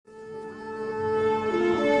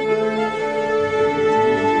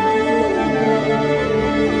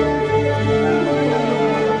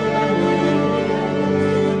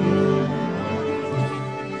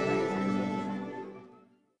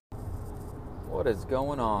What is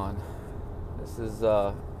going on? This is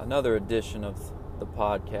another edition of the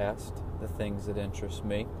podcast, The Things That Interest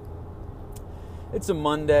Me. It's a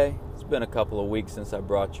Monday. It's been a couple of weeks since I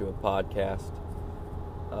brought you a podcast.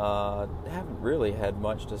 Haven't really had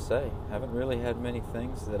much to say. Haven't really had many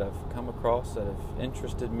things that I've come across that have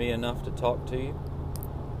interested me enough to talk to you.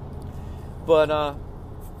 But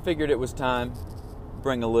figured it was time to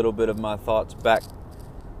bring a little bit of my thoughts back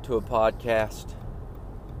to a podcast.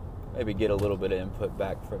 Maybe get a little bit of input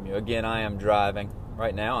back from you. Again, I am driving.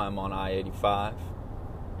 Right now I'm on I-85.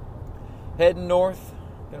 Heading north.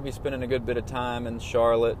 Going to be spending a good bit of time in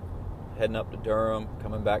Charlotte. Heading up to Durham.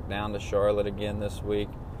 Coming back down to Charlotte again this week.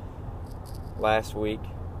 Last week,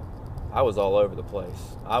 I was all over the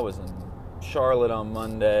place. I was in Charlotte on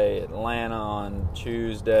Monday, Atlanta on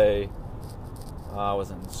Tuesday. I was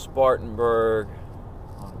in Spartanburg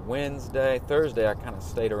on Wednesday. Thursday, I kind of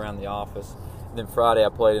stayed around the office. And then Friday, I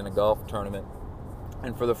played in a golf tournament.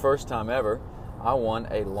 And for the first time ever, I won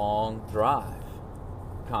a long drive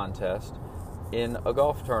contest in a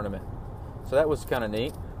golf tournament. So that was kind of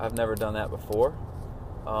neat. I've never done that before.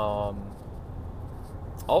 I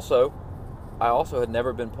also had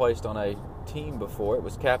never been placed on a team before. It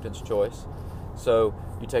was captain's choice. So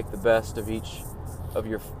you take the best of each of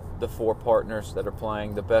the four partners that are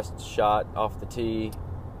playing, the best shot off the tee,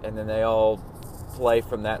 and then they all play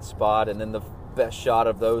from that spot, and then the best shot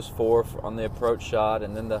of those four on the approach shot,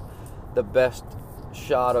 and then the best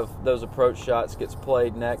shot of those approach shots gets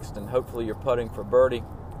played next, and hopefully you're putting for birdie.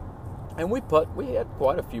 And we had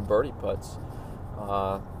quite a few birdie putts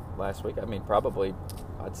last week. I mean, probably,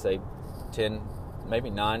 I'd say 10, maybe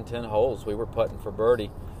 9, 10 holes we were putting for birdie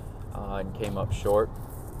and came up short.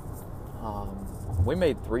 We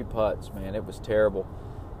made 3 putts, man. It was terrible.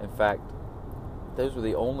 In fact, those were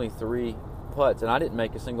the only 3 putts, and I didn't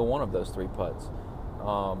make a single one of those 3 putts.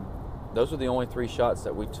 Those were the only 3 shots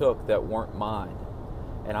that we took that weren't mine.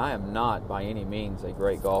 And I am not by any means a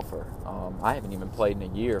great golfer. I haven't even played in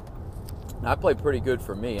a year. And I played pretty good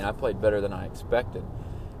for me, and I played better than I expected.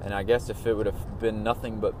 And I guess if it would have been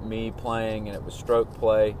nothing but me playing and it was stroke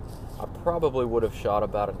play, I probably would have shot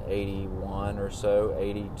about an 81 or so,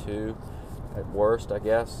 82 at worst, I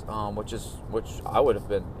guess. Which I would have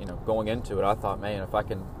been, going into it. I thought, man, if I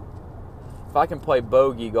can play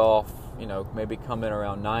bogey golf, maybe come in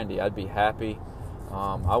around 90, I'd be happy.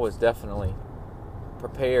 I was definitely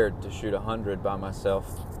prepared to shoot 100 by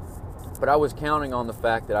myself. But I was counting on the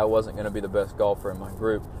fact that I wasn't going to be the best golfer in my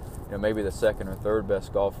group. Maybe the second or third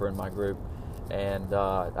best golfer in my group. And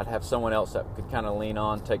I'd have someone else that could kind of lean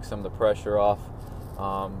on, take some of the pressure off.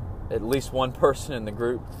 At least one person in the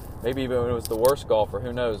group, maybe even when it was the worst golfer,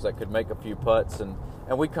 who knows, that could make a few putts. And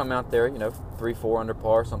we come out there, 3-4 under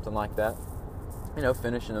par, something like that.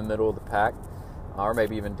 Finish in the middle of the pack, or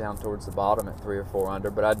maybe even down towards the bottom at 3 or 4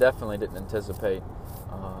 under. But I definitely didn't anticipate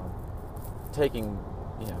taking,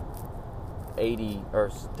 80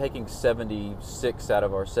 or taking 76 out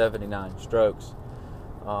of our 79 strokes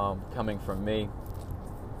coming from me,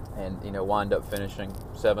 and wind up finishing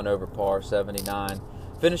 7 over par, 79.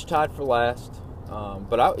 Finished tied for last,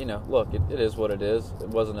 but look, it is what it is. It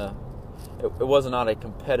was not a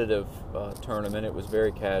competitive tournament. It was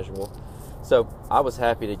very casual. So I was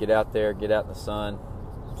happy to get out there, get out in the sun,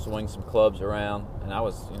 swing some clubs around, and I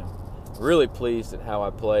was, really pleased at how I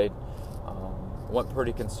played. Went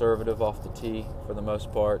pretty conservative off the tee for the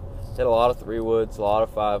most part. Hit a lot of 3-woods, a lot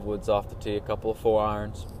of 5-woods off the tee, a couple of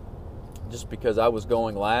 4-irons, just because I was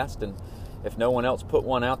going last, and if no one else put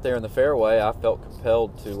one out there in the fairway, I felt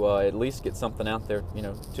compelled to at least get something out there,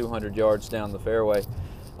 200 yards down the fairway.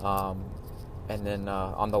 And then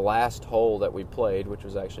on the last hole that we played, which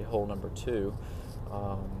was actually hole number 2,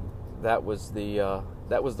 that was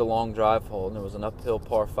the long drive hole, and it was an uphill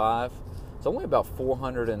par 5. It's only about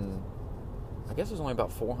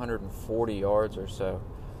 440 yards or so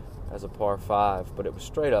as a par 5, but it was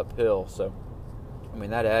straight uphill, so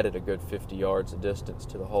that added a good 50 yards of distance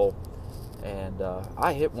to the hole. And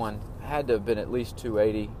I hit one, had to have been at least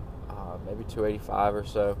 280, maybe 285 or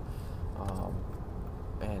so,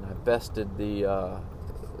 and I bested the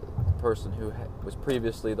person who was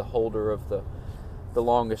previously the holder of the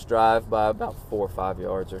longest drive by about 4 or 5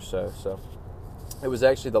 yards or so. So it was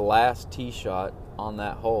actually the last tee shot on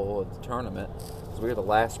that hole of the tournament, because we were the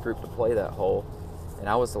last group to play that hole, and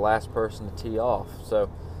I was the last person to tee off.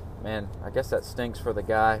 So, man, I guess that stinks for the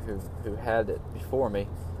guy who had it before me.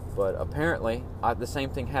 But apparently, the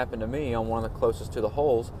same thing happened to me on one of the closest to the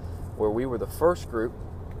holes, where we were the first group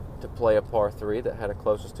to play a par 3 that had a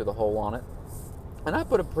closest to the hole on it. And I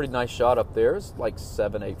put a pretty nice shot up there. It was like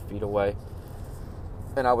 7-8 feet away.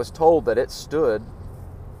 And I was told that it stood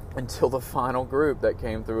until the final group that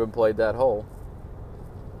came through and played that hole.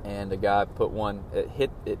 And a guy put one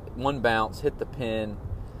bounce, hit the pin,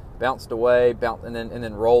 bounced away, and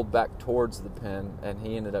then rolled back towards the pin, and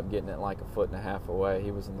he ended up getting it like 1.5 feet away.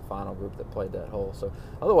 He was in the final group that played that hole. So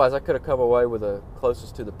otherwise, I could have come away with a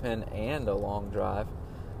closest to the pin and a long drive.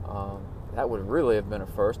 That would really have been a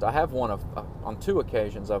first. I have won on 2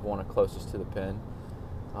 occasions. I've won a closest to the pin.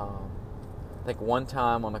 I think one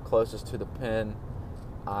time on the closest to the pin,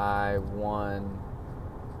 I won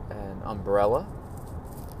an umbrella.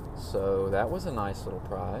 So that was a nice little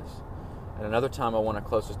prize. And another time I won a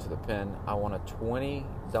closest to the pin, I won a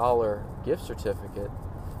 $20 gift certificate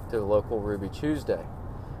to the local Ruby Tuesday,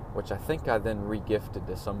 which I think I then re-gifted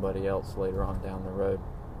to somebody else later on down the road.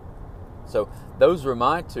 So those were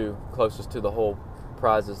my 2 closest to the hole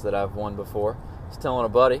prizes that I've won before. I was telling a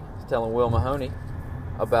buddy, Will Mahoney,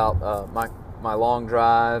 about my long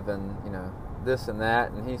drive and this and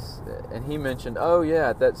that, and he mentioned, oh yeah,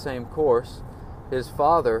 at that same course, his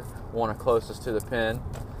father won a closest to the pin.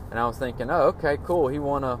 And I was thinking, oh, okay, cool. He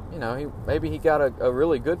won maybe he got a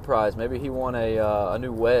really good prize. Maybe he won a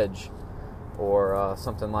new wedge or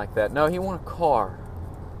something like that. No, he won a car.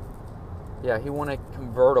 Yeah, he won a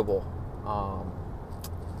convertible.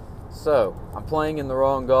 So I'm playing in the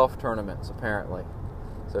wrong golf tournaments, apparently.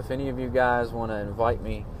 So if any of you guys want to invite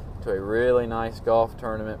me to a really nice golf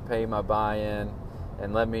tournament, pay my buy-in,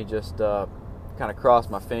 and let me just kind of cross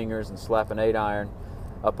my fingers and slap an 8-iron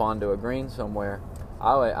up onto a green somewhere,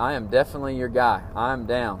 I am definitely your guy. I'm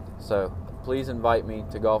down. So please invite me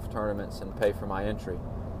to golf tournaments and pay for my entry.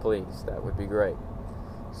 Please, that would be great.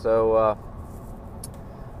 So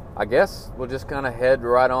I guess we'll just kind of head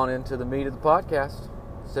right on into the meat of the podcast.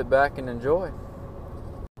 Sit back and enjoy.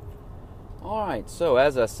 All right, so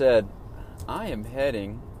as I said, I am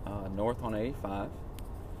heading north on 85,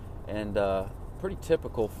 and pretty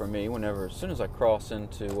typical for me as soon as I cross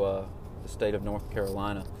into the state of North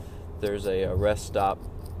Carolina, there's a rest stop.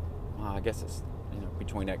 I guess it's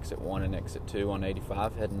between exit 1 and exit 2 on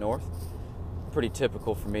 85 heading north. Pretty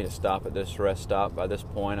typical for me to stop at this rest stop. By this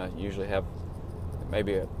point, I usually have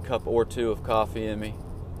maybe a cup or 2 of coffee in me,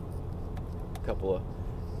 a couple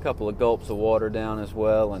of gulps of water down as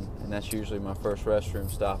well, and that's usually my first restroom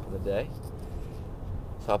stop of the day.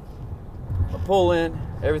 So I pull in,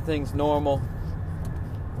 everything's normal,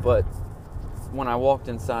 but when I walked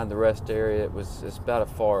inside the rest area, it's about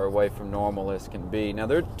as far away from normal as can be. Now,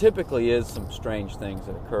 there typically is some strange things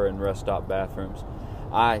that occur in rest stop bathrooms.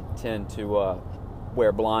 I tend to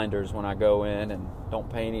wear blinders when I go in and don't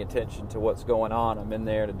pay any attention to what's going on. I'm in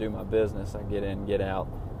there to do my business. I get in, get out,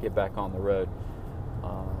 get back on the road.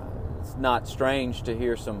 It's not strange to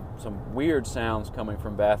hear some weird sounds coming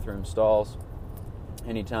from bathroom stalls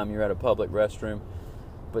anytime you're at a public restroom,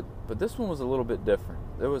 but this one was a little bit different.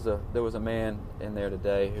 There was a man in there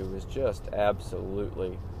today who was just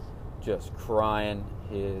absolutely just crying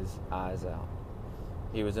his eyes out.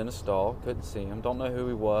 He was in a stall, couldn't see him, don't know who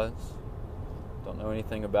he was, don't know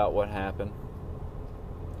anything about what happened.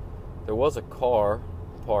 There was a car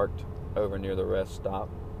parked over near the rest stop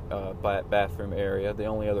bathroom area, the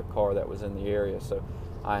only other car that was in the area, so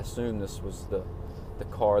I assume this was the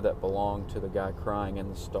car that belonged to the guy crying in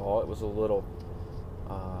the stall. It was a little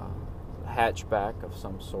hatchback of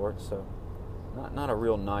some sort, so not a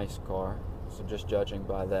real nice car. So just judging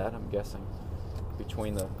by that, I'm guessing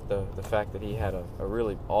between the fact that he had a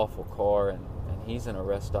really awful car and he's in a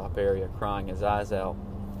rest stop area crying his eyes out,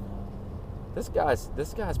 this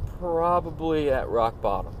guy's probably at rock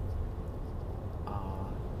bottom.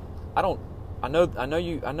 I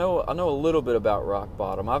know a little bit about rock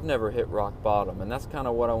bottom. I've never hit rock bottom, and that's kind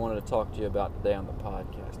of what I wanted to talk to you about today on the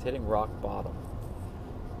podcast, hitting rock bottom.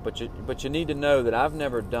 But you need to know that I've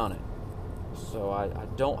never done it, so I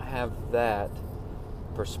don't have that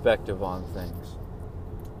perspective on things.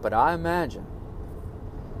 But I imagine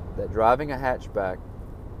that driving a hatchback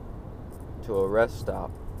to a rest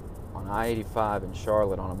stop on I-85 in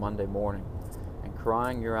Charlotte on a Monday morning and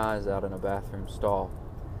crying your eyes out in a bathroom stall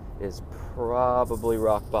is probably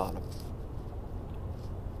rock bottom.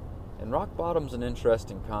 And rock bottom's an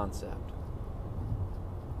interesting concept.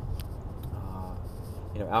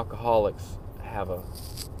 Alcoholics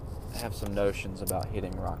have some notions about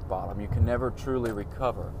hitting rock bottom. You can never truly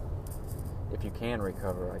recover. If you can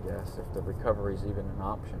recover, I guess, if the recovery is even an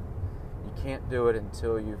option. You can't do it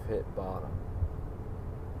until you've hit bottom.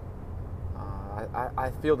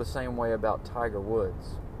 I feel the same way about Tiger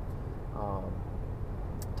Woods.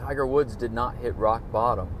 Tiger Woods did not hit rock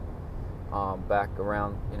bottom back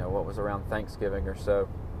around, around Thanksgiving or so.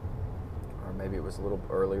 Or maybe it was a little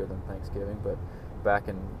earlier than Thanksgiving, but back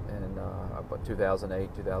in about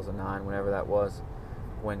 2008, 2009, whenever that was,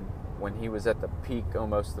 when he was at the peak,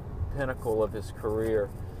 almost the pinnacle of his career,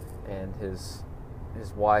 and his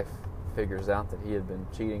wife figures out that he had been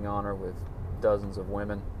cheating on her with dozens of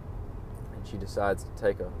women, and she decides to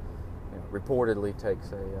take reportedly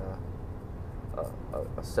takes a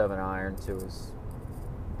 7-iron to his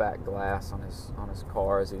back glass on his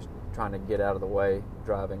car as he's trying to get out of the way,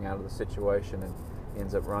 driving out of the situation, and he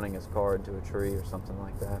ends up running his car into a tree or something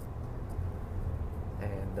like that.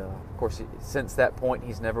 And of course, since that point,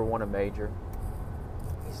 he's never won a major.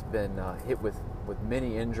 He's been hit with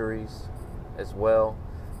many injuries as well.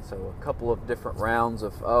 So a couple of different rounds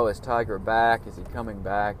of, is Tiger back? Is he coming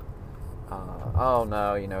back? Oh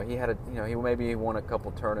no, he had he maybe won a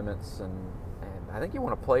couple tournaments, and I think he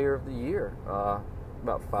won a Player of the Year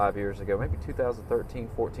about 5 years ago, maybe 2013,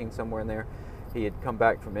 14, somewhere in there. He had come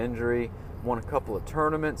back from injury, won a couple of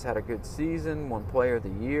tournaments, had a good season, won Player of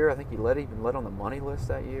the Year. I think he even led on the money list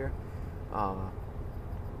that year.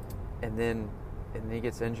 And then he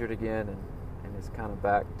gets injured again, and is kind of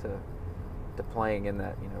back to playing in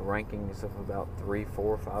that rankings of about 300,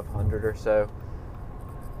 400, 500 or so.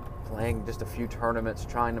 Playing just a few tournaments,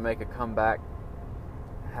 trying to make a comeback.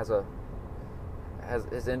 Has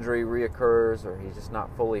his injury reoccurs, or he's just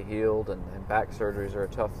not fully healed, and back surgeries are a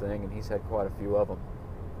tough thing, and he's had quite a few of them.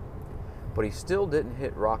 But he still didn't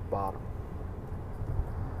hit rock bottom.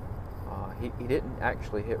 He didn't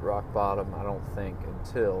actually hit rock bottom, I don't think,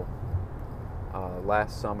 until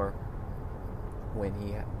last summer, when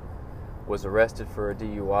he was arrested for a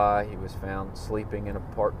DUI. He was found sleeping in a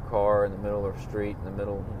parked car in the middle of the street in the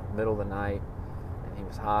middle of the night, and he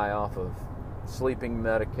was high off of sleeping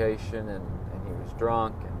medication, and he was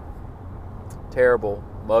drunk. And terrible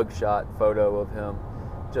mugshot photo of him,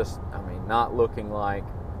 not looking like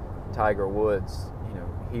Tiger Woods,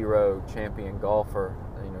 hero, champion golfer,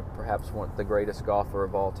 perhaps the greatest golfer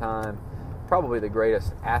of all time, probably the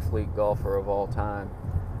greatest athlete golfer of all time.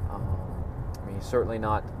 He's certainly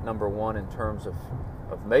not number one in terms of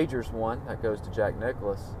majors won. That goes to Jack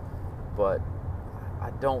Nicklaus. But I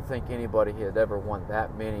don't think anybody had ever won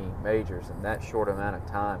that many majors in that short amount of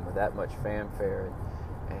time with that much fanfare,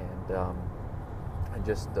 and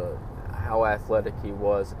just how athletic he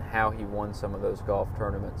was and how he won some of those golf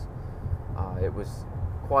tournaments. It was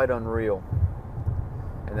quite unreal.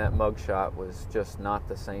 And that mugshot was just not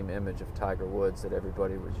the same image of Tiger Woods that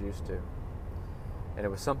everybody was used to. And it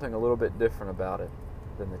was something a little bit different about it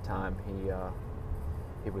than the time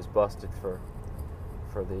he was busted for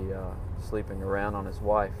the sleeping around on his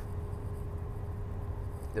wife.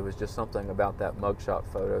 There was just something about that mugshot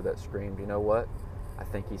photo that screamed, you know what? I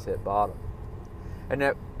think he's hit bottom.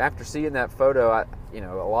 And after seeing that photo, a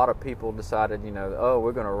lot of people decided,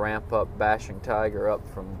 we're going to ramp up bashing Tiger up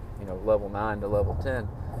from level 9 to level 10.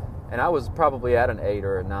 And I was probably at an 8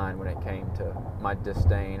 or a 9 when it came to my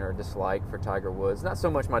disdain or dislike for Tiger Woods. Not so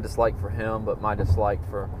much my dislike for him, but my dislike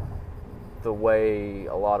for the way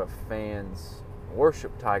a lot of fans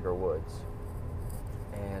worship Tiger Woods.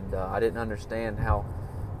 And I didn't understand how,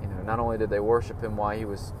 not only did they worship him while he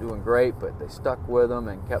was doing great, but they stuck with him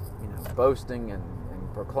and kept, boasting and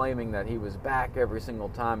proclaiming that he was back every single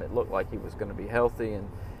time it looked like he was going to be healthy, and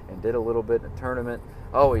did a little bit in a tournament.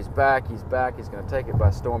 Oh, he's back, he's going to take it by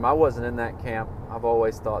storm. I wasn't in that camp. I've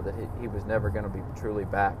always thought that he was never going to be truly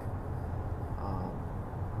back.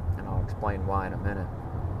 And I'll explain why in a minute.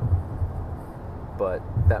 But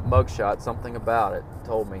that mugshot, something about it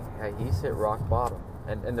told me, hey, he's hit rock bottom.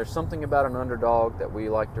 And there's something about an underdog that we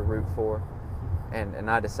like to root for.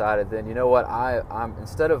 And I decided then, you know what, I'm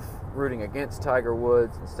instead of rooting against Tiger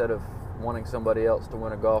Woods, instead of wanting somebody else to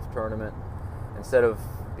win a golf tournament, instead of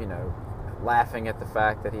laughing at the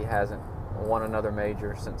fact that he hasn't won another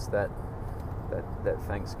major since that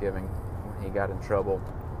Thanksgiving when he got in trouble,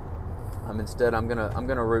 I'm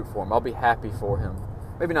gonna root for him. I'll be happy for him.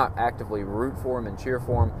 Maybe not actively root for him and cheer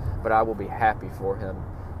for him, but I will be happy for him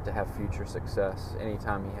to have future success.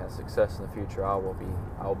 Anytime he has success in the future, I will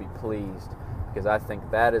be pleased, because I think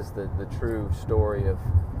that is the true story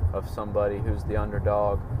of somebody who's the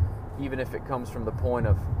underdog, even if it comes from the point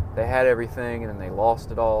of they had everything and then they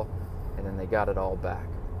lost it all and then they got it all back.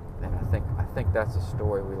 And I think that's a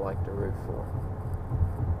story we like to root for.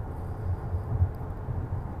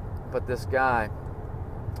 But this guy,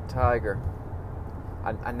 Tiger,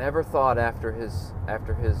 I never thought after his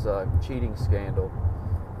cheating scandal,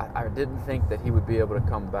 I didn't think that he would be able to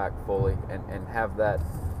come back fully and have that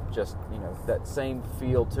just, that same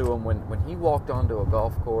feel to him when he walked onto a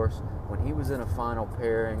golf course, when he was in a final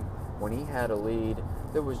pairing, when he had a lead.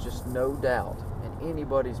 There was just no doubt in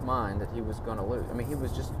anybody's mind that he was going to lose. I mean, he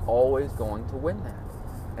was just always going to win that.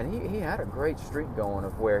 And he had a great streak going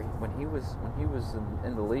of where when he was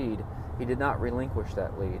in the lead, he did not relinquish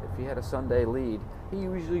that lead. If he had a Sunday lead, he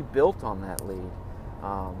usually built on that lead.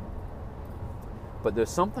 But there's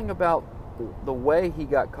something about the way he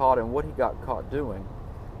got caught and what he got caught doing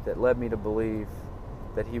that led me to believe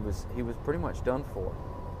that he was pretty much done for.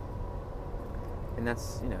 And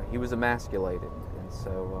that's, he was emasculated. And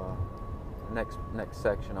so next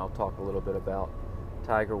section I'll talk a little bit about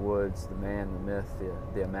Tiger Woods, the man, the myth,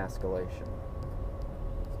 the emasculation.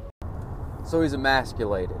 So he's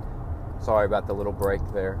emasculated. Sorry about the little break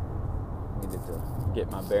there. Needed to get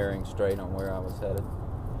my bearings straight on where I was headed.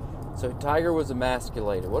 So Tiger was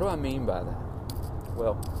emasculated. What do I mean by that?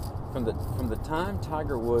 Well, from the time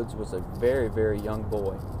Tiger Woods was a very, very young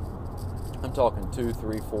boy, I'm talking 2,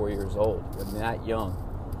 3, 4 years old, I mean, that young,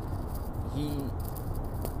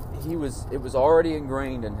 it was already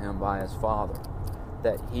ingrained in him by his father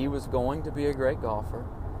that he was going to be a great golfer,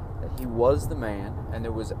 that he was the man, and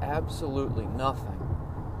there was absolutely nothing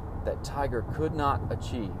that Tiger could not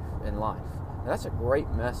achieve in life. Now, that's a great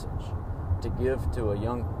message to give to a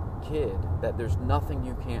young kid, that there's nothing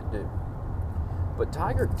you can't do. But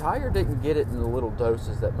Tiger didn't get it in the little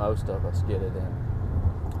doses that most of us get it in.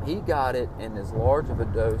 He got it in as large of a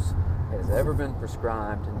dose as ever been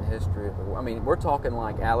prescribed in the history of the world. I mean, we're talking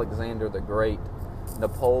like Alexander the Great,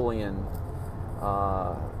 Napoleon.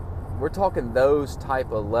 We're talking those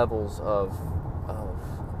type of levels of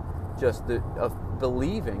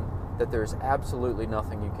believing that there's absolutely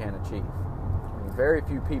nothing you can't achieve. I mean, very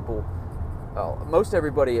few people, most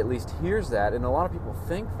everybody at least hears that, and a lot of people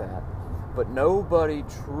think that, but nobody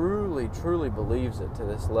truly, truly believes it to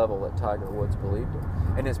this level that Tiger Woods believed it.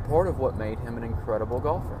 And it's part of what made him an incredible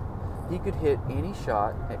golfer. He could hit any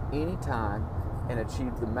shot at any time and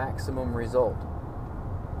achieve the maximum result.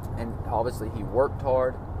 And obviously he worked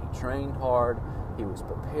hard, he trained hard, he was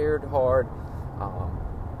prepared hard,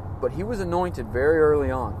 but he was anointed very early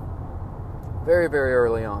on. Very, very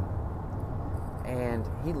early on. And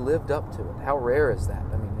he lived up to it. How rare is that?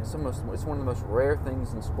 I mean, it's one of the most rare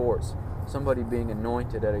things in sports, somebody being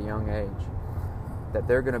anointed at a young age, that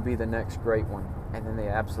they're going to be the next great one, and then they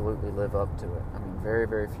absolutely live up to it. I mean, very,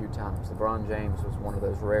 very few times. LeBron James was one of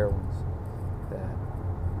those rare ones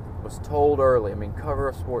that was told early. I mean, cover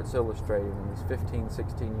of Sports Illustrated when he's 15,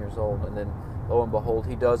 16 years old, and then, lo and behold,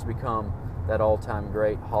 he does become that all-time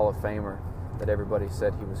great Hall of Famer that everybody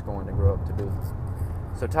said he was going to grow up to be.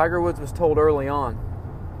 So Tiger Woods was told early on,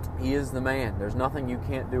 he is the man. There's nothing you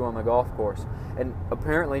can't do on the golf course. And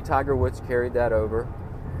apparently Tiger Woods carried that over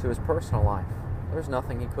to his personal life. There's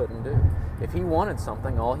nothing he couldn't do. If he wanted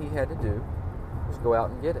something, all he had to do was go out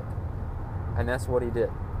and get it. And that's what he did.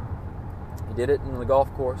 He did it in the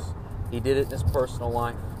golf course. He did it in his personal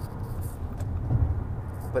life.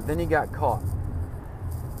 But then he got caught.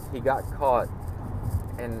 He got caught,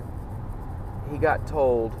 and he got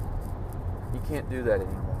told, you can't do that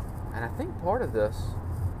anymore. And I think part of this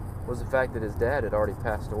was the fact that his dad had already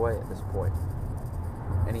passed away at this point.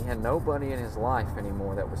 And he had nobody in his life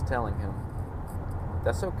anymore that was telling him,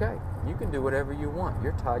 that's okay. You can do whatever you want.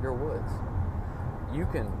 You're Tiger Woods. You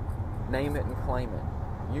can name it and claim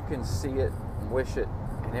it. You can see it and wish it,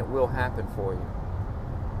 and it will happen for you.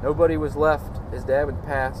 Nobody was left. His dad had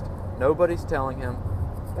passed. Nobody's telling him,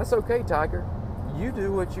 that's okay, Tiger. You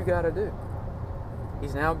do what you got to do.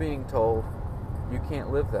 He's now being told, you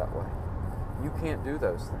can't live that way. You can't do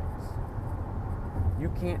those things. You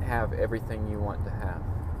can't have everything you want to have.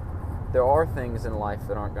 There are things in life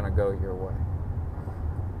that aren't going to go your way.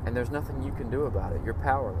 And there's nothing you can do about it. You're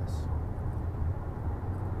powerless.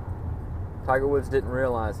 Tiger Woods didn't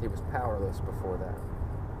realize he was powerless before that.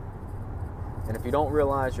 And if you don't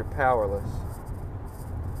realize you're powerless,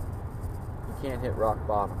 you can't hit rock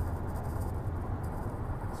bottom.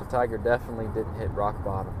 So Tiger definitely didn't hit rock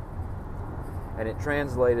bottom. And it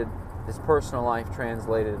translated, his personal life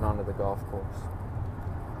translated it onto the golf course.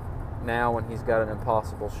 Now when he's got an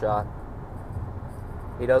impossible shot,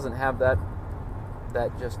 he doesn't have that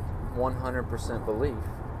just 100% belief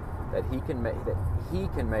that he can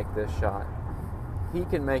make this shot. He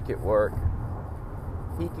can make it work.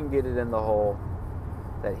 He can get it in the hole.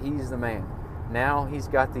 That he's the man. Now he's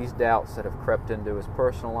got these doubts that have crept into his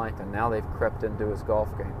personal life, and now they've crept into his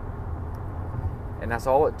golf game. And that's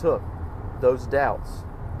all it took. Those doubts.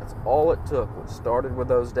 That's all it took. What started with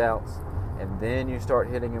those doubts, and then you start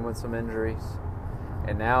hitting him with some injuries.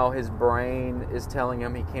 And now his brain is telling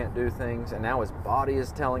him he can't do things, and now his body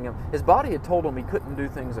is telling him. His body had told him he couldn't do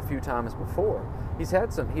things a few times before. He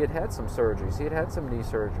had had some surgeries. He had had some knee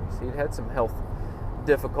surgeries. He had had some health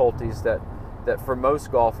difficulties that that for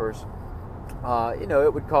most golfers,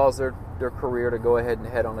 it would cause their career to go ahead and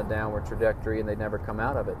head on a downward trajectory, and they'd never come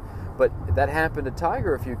out of it. But that happened to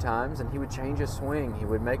Tiger a few times, and he would change his swing. He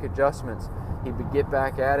would make adjustments. He would get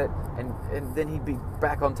back at it, and then he'd be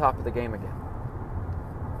back on top of the game again.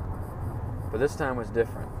 But this time was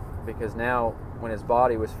different, because now when his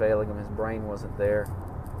body was failing him, his brain wasn't there,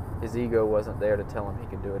 his ego wasn't there to tell him he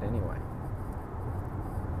could do it anyway.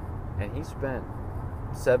 And he spent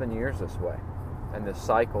 7 years this way, in this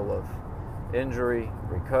cycle of injury,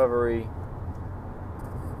 recovery,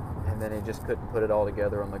 and then he just couldn't put it all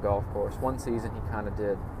together on the golf course. One season he kind of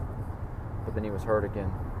did, but then he was hurt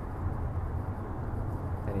again,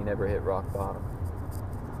 and he never hit rock bottom.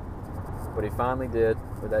 But he finally did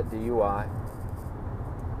with that DUI,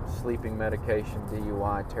 sleeping medication,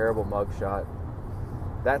 DUI, terrible mugshot.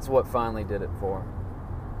 That's what finally did it for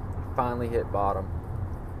him. He finally hit bottom.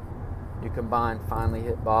 You combine finally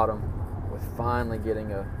hit bottom with finally getting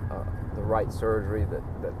the right surgery,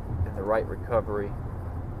 and the right recovery,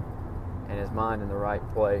 and his mind in the right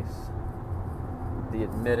place, the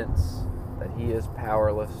admittance that he is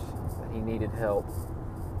powerless, that he needed help.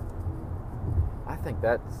 I think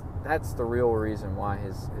that's the real reason why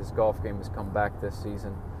his golf game has come back this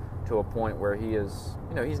season to a point where he is,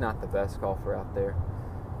 he's not the best golfer out there.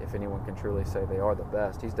 If anyone can truly say they are the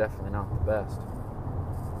best, he's definitely not the best.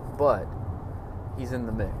 But he's in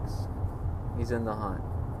the mix. He's in the hunt.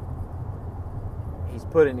 He's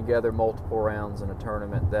putting together multiple rounds in a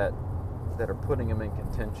tournament that are putting him in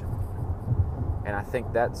contention. And I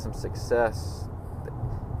think that's some success.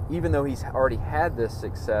 Even though he's already had this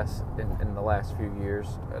success in the last few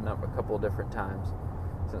years, a couple of different times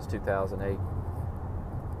since 2008,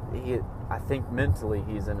 I think mentally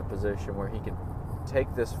he's in a position where he can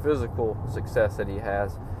take this physical success that he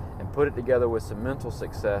has and put it together with some mental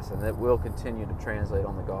success, and it will continue to translate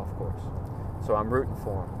on the golf course. So I'm rooting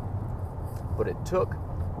for him. But it took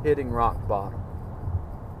hitting rock bottom.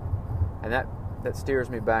 And that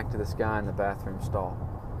steers me back to this guy in the bathroom stall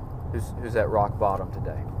who's at rock bottom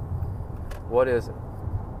today. What is it?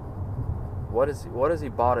 What is he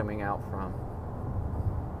bottoming out from?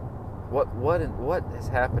 What has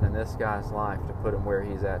happened in this guy's life to put him where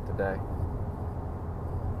he's at today?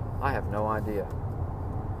 I have no idea.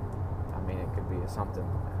 I mean, it could be something,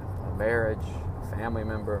 a marriage, a family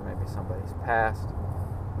member, maybe somebody's passed,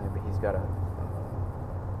 maybe he's got a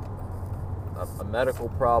medical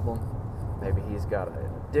problem, maybe he's got an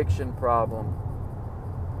addiction problem,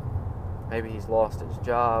 maybe he's lost his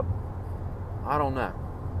job. I don't know.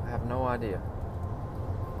 I have no idea.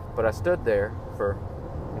 But I stood there for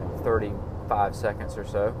 35 seconds or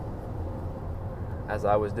so as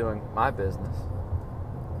I was doing my business,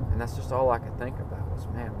 and that's just all I could think about was,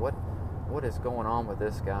 man, what is going on with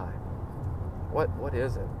this guy? What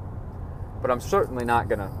is it? But I'm certainly not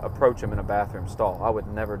going to approach him in a bathroom stall. I would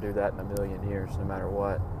never do that in a million years, no matter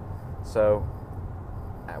what. So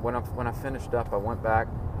when I finished up, I went back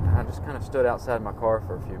and I just kind of stood outside my car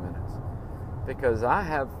for a few minutes, because I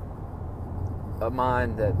have a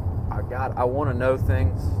mind that I want to know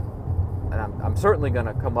things, and I'm certainly going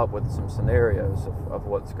to come up with some scenarios of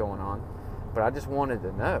what's going on, but I just wanted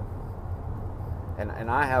to know. And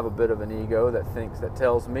I have a bit of an ego that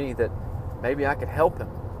tells me that maybe I could help him.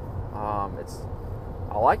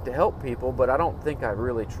 I like to help people, but I don't think I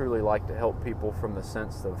really truly like to help people from the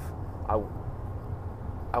sense of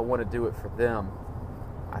I want to do it for them.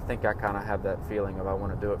 I think I kind of have that feeling of I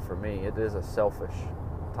want to do it for me. It is a selfish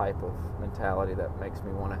type of mentality that makes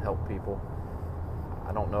me want to help people.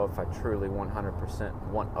 I don't know if I truly 100%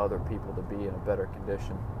 want other people to be in a better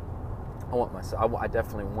condition. I want myself. I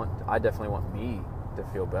definitely want me to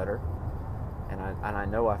feel better, and I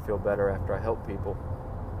know I feel better after I help people.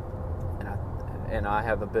 And I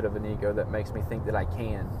have a bit of an ego that makes me think that I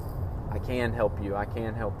can help you. I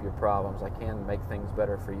can help your problems. I can make things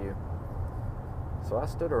better for you. So I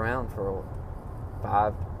stood around for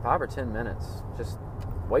 5 or 10 minutes, just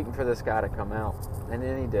waiting for this guy to come out, and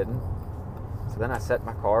then he didn't. So then I sat in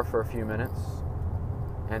my car for a few minutes,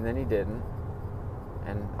 and then he didn't.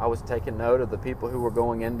 And I was taking note of the people who were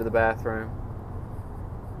going into the bathroom,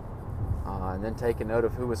 and then taking note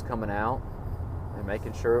of who was coming out, and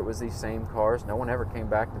making sure it was these same cars. No one ever came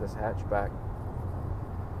back to this hatchback.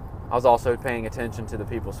 I was also paying attention to the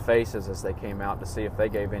people's faces as they came out to see if they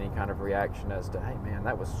gave any kind of reaction as to, hey man,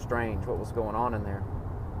 that was strange, what was going on in there?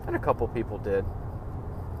 And a couple people did.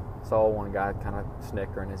 Saw one guy kind of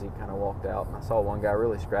snickering as he kind of walked out, and I saw one guy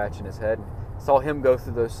really scratching his head. Saw him go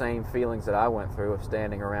through those same feelings that I went through of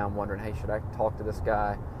standing around wondering, hey, should I talk to this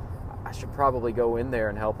guy? I should probably go in there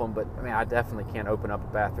and help him, but I mean, I definitely can't open up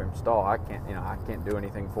a bathroom stall. I can't do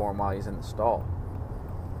anything for him while he's in the stall.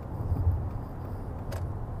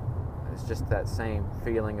 It's just that same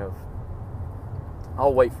feeling of,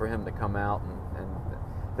 I'll wait for him to come out, and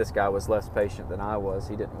this guy was less patient than I was.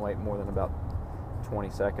 He didn't wait more than about 20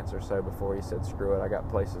 seconds or so before he said, screw it, I got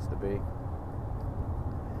places to be.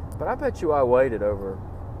 But I bet you I waited over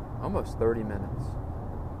almost 30 minutes.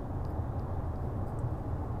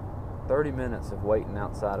 30 minutes of waiting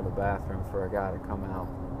outside of a bathroom for a guy to come out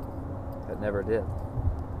that never did.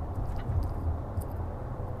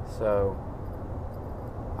 So,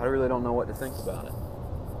 I really don't know what to think about it.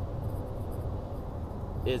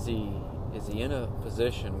 Is he in a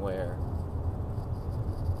position where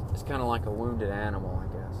it's kind of like a wounded animal, I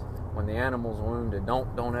guess. When the animal's wounded,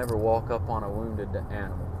 don't ever walk up on a wounded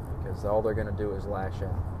animal, because all they're going to do is lash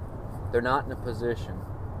out. They're not in a position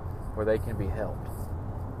where they can be helped.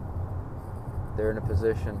 They're in a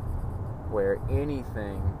position where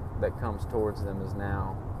anything that comes towards them is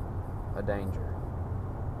now a danger.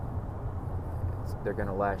 They're going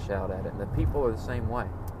to lash out at it. And the people are the same way.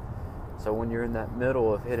 So when you're in that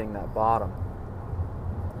middle of hitting that bottom,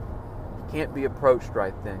 you can't be approached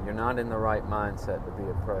right then. You're not in the right mindset to be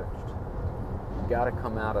approached. You've got to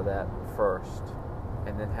come out of that first,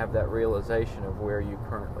 and then have that realization of where you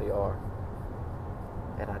currently are.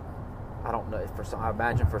 And I don't know. I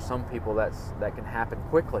imagine for some people that can happen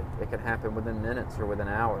quickly. It can happen within minutes or within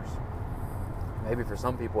hours. Maybe for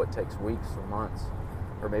some people it takes weeks or months,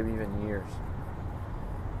 or maybe even years.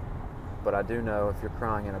 But I do know if you're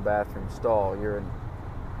crying in a bathroom stall,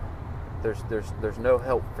 there's no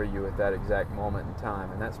help for you at that exact moment in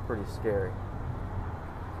time, and that's pretty scary.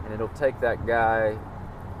 And it'll take that guy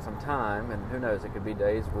some time, and who knows, it could be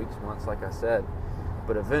days, weeks, months, like I said.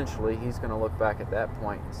 But eventually, he's going to look back at that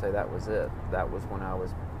point and say, that was it. That was when I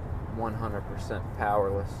was 100%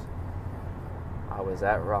 powerless. I was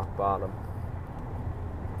at rock bottom.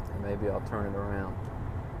 And maybe I'll turn it around.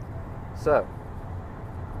 So,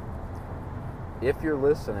 if you're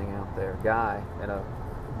listening out there, guy in a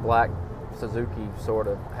black Suzuki sort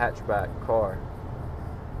of hatchback car,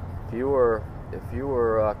 if you were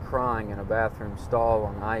crying in a bathroom stall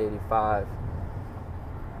on I-85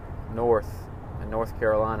 north in North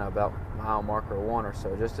Carolina, about mile marker 1 or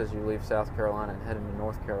so, just as you leave South Carolina and head into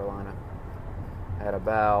North Carolina, at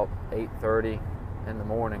about 8:30 in the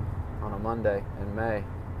morning on a Monday in May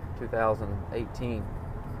 2018,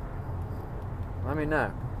 let me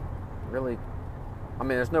know. Really, I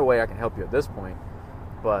mean, there's no way I can help you at this point,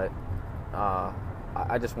 but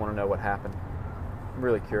I just want to know what happened. I'm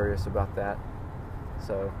really curious about that.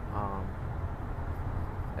 So,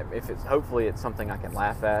 hopefully it's something I can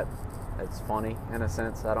laugh at. It's funny in a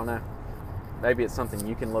sense. I don't know. Maybe it's something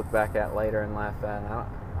you can look back at later and laugh at.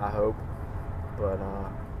 I hope. But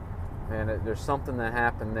man, there's something that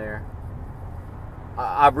happened there.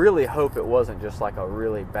 I really hope it wasn't just like a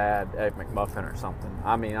really bad Egg McMuffin or something.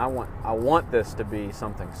 I mean, I want this to be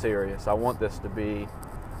something serious. I want this to be,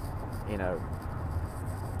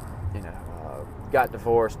 got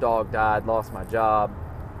divorced, dog died, lost my job,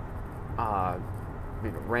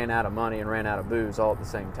 ran out of money and ran out of booze all at the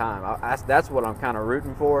same time. That's what I'm kind of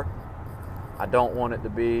rooting for. I don't want it to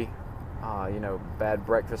be, bad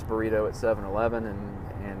breakfast burrito at 7-Eleven and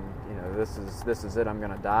this is it. I'm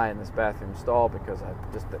going to die in this bathroom stall because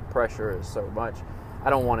the pressure is so much. I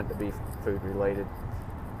don't want it to be food related.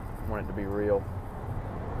 I want it to be real.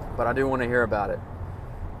 But I do want to hear about it.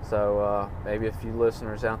 So maybe a few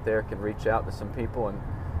listeners out there can reach out to some people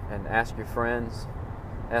and ask your friends,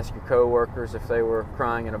 ask your coworkers if they were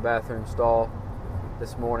crying in a bathroom stall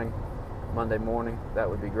this morning, Monday morning. That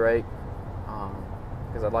would be great,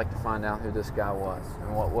 because I'd like to find out who this guy was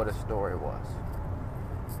and what his story was.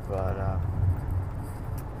 But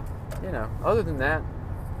other than that,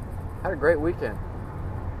 I had a great weekend.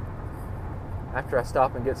 After I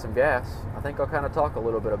stop and get some gas, I think I'll kind of talk a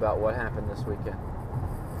little bit about what happened this weekend.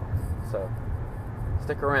 So,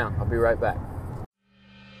 stick around. I'll be right back.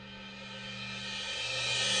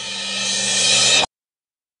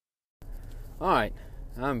 Alright,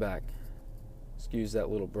 I'm back. Excuse that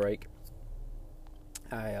little break.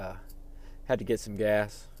 I had to get some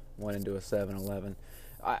gas. Went into a 7-Eleven.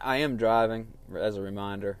 I am driving, as a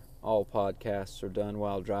reminder. All podcasts are done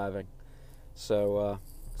while driving. So,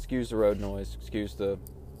 excuse the road noise. Excuse the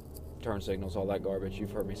turn signals, all that garbage.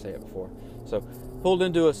 You've heard me say it before. So, pulled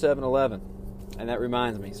into a 7-Eleven. And that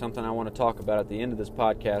reminds me, something I want to talk about at the end of this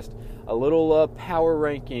podcast. A little power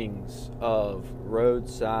rankings of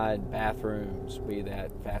roadside bathrooms, be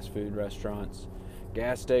that fast food restaurants,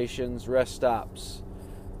 gas stations, rest stops.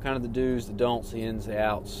 Kind of the do's, the don'ts, the ins, the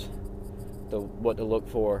outs. what to look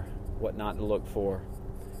for, what not to look for.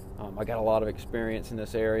 I got a lot of experience in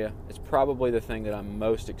this area. It's probably the thing that I'm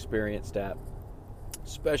most experienced at,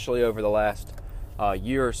 especially over the last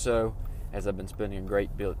year or so, as I've been spending a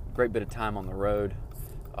great bit of time on the road,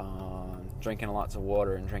 drinking lots of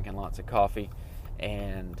water and drinking lots of coffee,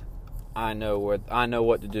 and I know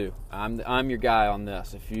what to do. I'm your guy on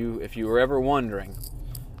this. If you were ever wondering,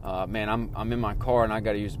 man, I'm in my car and I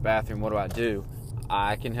got to use the bathroom, what do I do?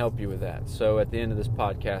 I can help you with that. So at the end of this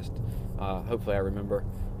podcast, hopefully I remember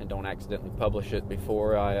and don't accidentally publish it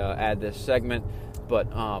before I add this segment.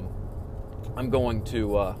 But I'm going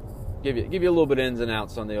to give you a little bit of ins and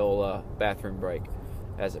outs on the old bathroom break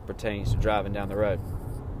as it pertains to driving down the road.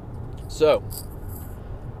 So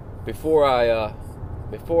before I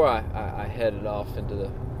headed off into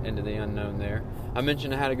the unknown there, I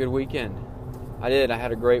mentioned I had a good weekend. I did. I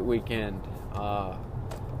had a great weekend.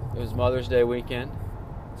 It was Mother's Day weekend.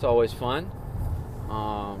 It's always fun.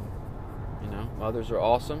 Mothers are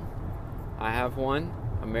awesome. I have one.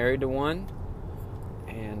 I'm married to one.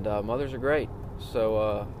 And mothers are great.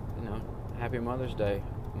 So, happy Mother's Day,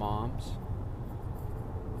 moms.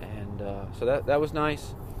 And so that was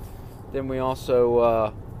nice. Then we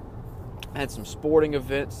also had some sporting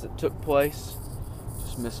events that took place.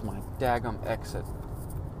 Just missed my daggum exit.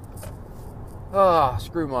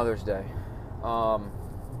 Screw Mother's Day.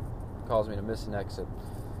 Caused me to miss an exit.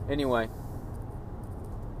 Anyway,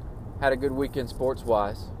 had a good weekend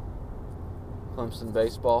sports-wise. Clemson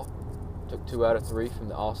baseball took 2 out of 3 from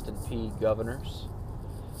the Austin Peay Governors.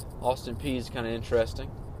 Austin Peay is kind of interesting.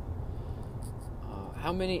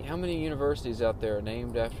 How many universities out there are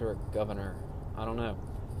named after a governor? I don't know.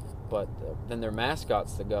 But then their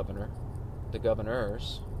mascot's the governor, the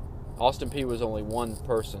governors. Austin Peay was only one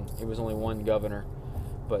person. He was only one governor,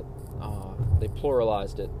 but they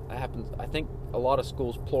pluralized it. It happens. I think a lot of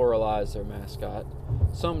schools pluralize their mascot.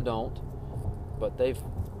 Some don't, but they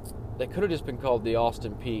could have just been called the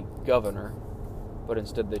Austin Peay Governor, but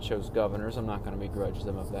instead they chose governors. I'm not going to begrudge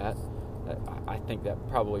them of that. I think that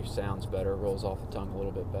probably sounds better, rolls off the tongue a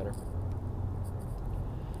little bit better.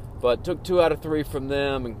 But took 2 out of 3 from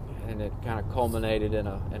them, and it kind of culminated in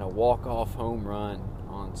a walk-off home run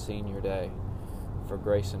on Senior Day for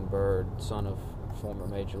Grayson Bird, son of former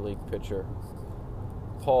Major League pitcher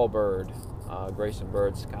Paul Bird. Grayson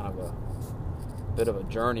Bird's kind of a bit of a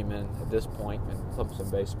journeyman at this point in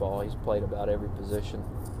Clemson baseball. He's played about every position,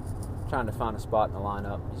 trying to find a spot in the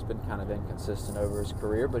lineup. He's been kind of inconsistent over his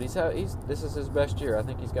career, but this is his best year. I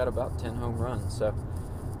think he's got about 10 home runs, so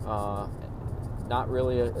not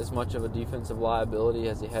really as much of a defensive liability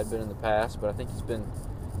as he had been in the past, but I think he's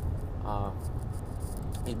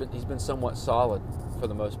been somewhat solid for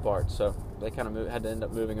the most part. So they kind of had to end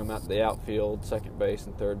up moving him out to the outfield. Second base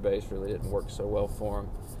and third base really didn't work so well for him.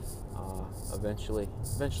 Eventually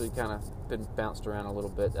kind of been bounced around a little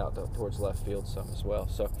bit out towards left field some as well.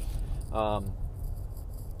 So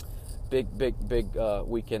big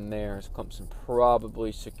weekend there as Clemson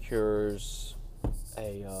probably secures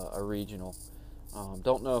a regional.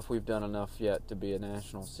 Don't know if we've done enough yet to be a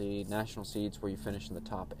national seed. National seed's where you finish in the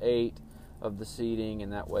top 8 of the seeding,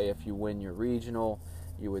 and that way if you win your regional,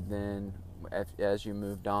 you would then, as you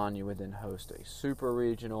moved on, you would then host a super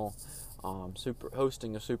regional.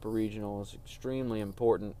 Hosting a super regional is extremely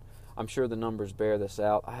important. I'm sure the numbers bear this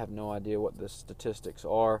out. I have no idea what the statistics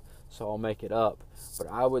are, so I'll make it up. But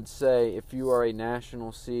I would say if you are a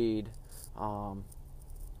national seed and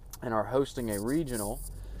are hosting a regional,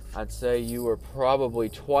 I'd say you are probably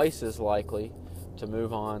twice as likely to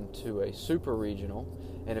move on to a super regional.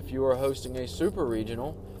 And if you are hosting a super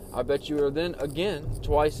regional, I bet you are then again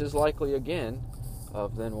twice as likely again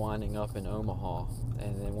of then winding up in Omaha.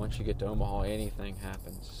 And then once you get to Omaha, anything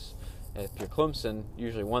happens. If you're Clemson,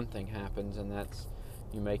 usually one thing happens, and that's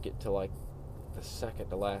you make it to like the second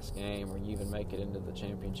to last game, or you even make it into the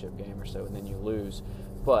championship game or so, and then you lose.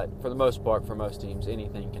 But for the most part, for most teams,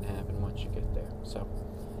 anything can happen once you get there. So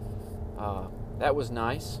that was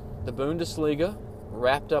nice. The Bundesliga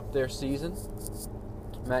wrapped up their season.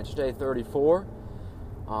 Match day 34.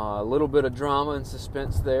 A little bit of drama and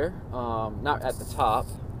suspense there. Not at the top.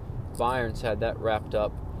 Bayern's had that wrapped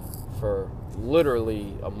up for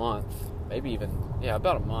literally a month. Maybe even,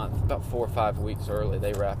 about a month. About 4 or 5 weeks early,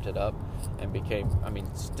 they wrapped it up and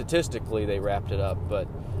statistically they wrapped it up. But,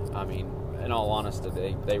 in all honesty,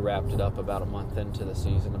 they wrapped it up about a month into the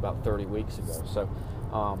season, about 30 weeks ago. So,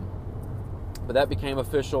 but that became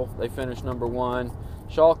official. They finished number 1.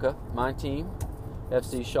 Schalke, my team,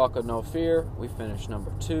 FC Schalke No Fear, we finished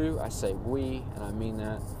number 2. I say we, and I mean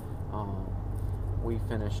that. We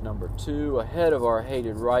finished number 2 ahead of our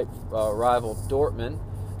hated rival Dortmund,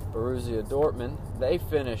 Borussia Dortmund, they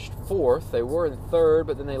finished 4th. They were in 3rd,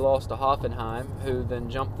 but then they lost to Hoffenheim, who then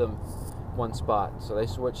jumped them 1 spot. So they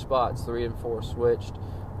switched spots. 3 and 4 switched.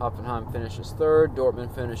 Hoffenheim finishes 3rd.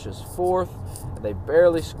 Dortmund finishes 4th. They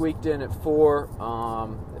barely squeaked in at 4.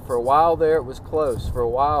 For a while there, it was close. For a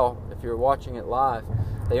while, if you're watching it live,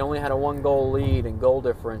 they only had a 1-goal lead in goal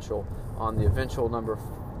differential on the eventual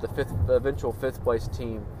eventual 5th place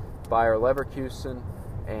team, Bayer Leverkusen.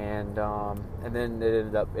 And then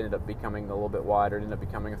it ended up becoming a little bit wider. It ended up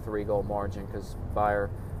becoming a 3-goal margin because Bayer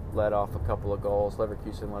let off a couple of goals.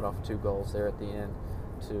 Leverkusen let off 2 goals there at the end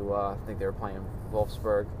to I think they were playing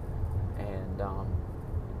Wolfsburg, and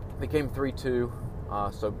became 3-2.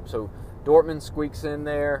 So Dortmund squeaks in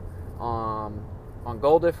there on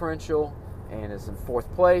goal differential and is in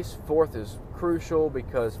 4th place. 4th is crucial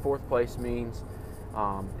because 4th place means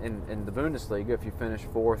in the Bundesliga, if you finish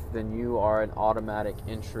 4th, then you are an automatic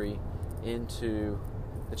entry into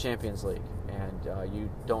the Champions League, and you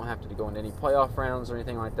don't have to go into any playoff rounds or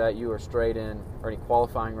anything like that. You are straight in, or any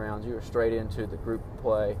qualifying rounds. You are straight into the group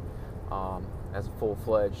play as a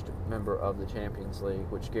full-fledged member of the Champions League,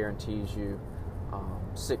 which guarantees you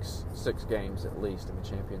six games at least in the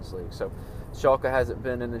Champions League. So Schalke hasn't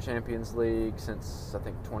been in the Champions League since I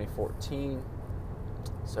think 2014.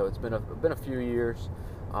 So it's been a few years,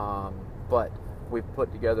 but we've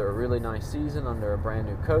put together a really nice season under a brand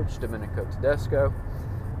new coach, Domenico Tedesco,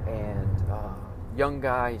 and young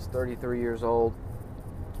guy. He's 33 years old,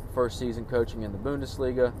 first season coaching in the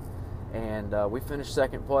Bundesliga, and we finished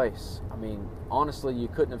 2nd place. I mean, honestly, you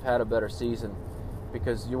couldn't have had a better season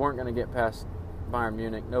because you weren't going to get past Bayern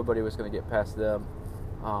Munich. Nobody was going to get past them.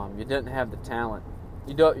 You didn't have the talent.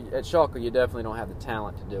 At Schalke, you definitely don't have the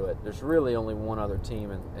talent to do it. There's really only one other team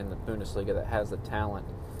in the Bundesliga that has the talent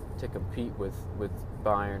to compete with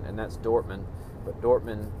Bayern, and that's Dortmund. But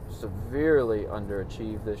Dortmund severely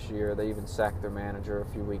underachieved this year. They even sacked their manager a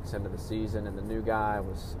few weeks into the season, and the new guy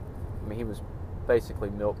he was basically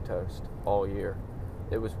milquetoast all year.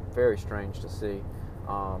 It was very strange to see.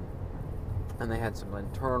 And they had some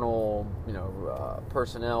internal,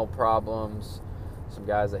 personnel problems, some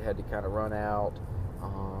guys they had to kind of run out.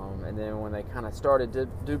 And then when they kind of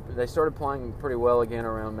they started playing pretty well again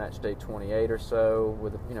around match day 28 or so,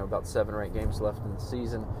 with about 7 or 8 games left in the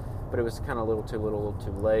season. But it was kind of a little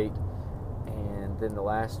too late. And then the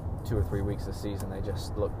last 2 or 3 weeks of the season, they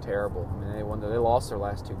just looked terrible. I mean, they lost their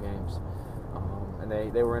last 2 games, and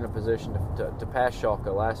they were in a position to pass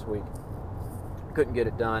Schalke last week. Couldn't get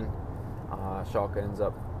it done. Schalke ends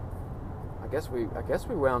up. I guess we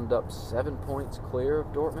wound up 7 points clear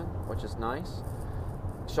of Dortmund, which is nice.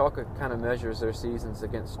 Schalke kind of measures their seasons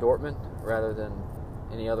against Dortmund rather than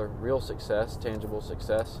any other real success, tangible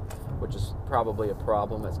success, which is probably a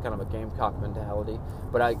problem. It's kind of a Gamecock mentality.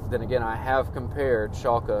 But then again, I have compared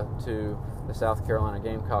Schalke to the South Carolina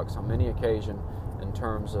Gamecocks on many occasions in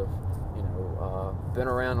terms of, been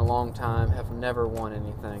around a long time, have never won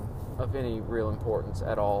anything of any real importance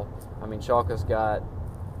at all. I mean, Schalke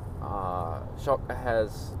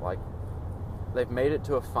has, they've made it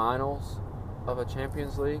to a finals of a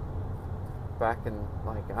Champions League back in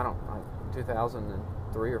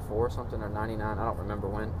 2003 or 4 or something, or 99. I don't remember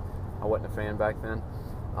when. I wasn't a fan back then.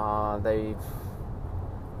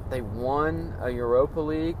 They won a Europa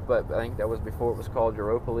League, but I think that was before it was called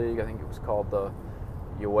Europa League. I think it was called the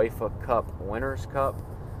UEFA Cup Winners' Cup.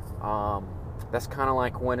 That's kind of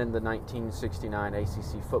like winning the 1969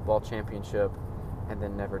 ACC Football Championship and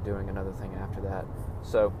then never doing another thing after that.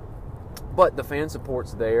 So, but the fan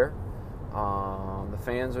support's there. The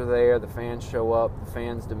fans are there. The fans show up. The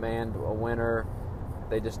fans demand a winner.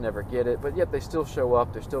 They just never get it. But yet they still show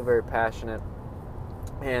up. They're still very passionate.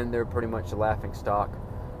 And they're pretty much the laughing stock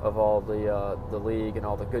of all the league and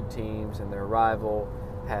all the good teams. And their rival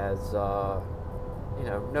has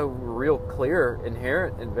no real clear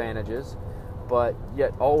inherent advantages, but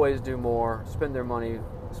yet always do more, spend their money,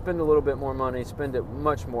 spend a little bit more money, spend it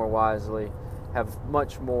much more wisely, have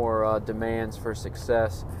much more demands for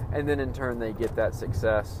success, and then in turn they get that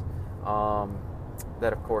success,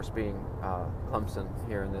 that of course being Clemson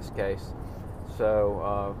here in this case.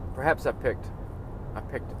 So perhaps I picked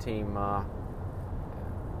a team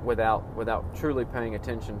without truly paying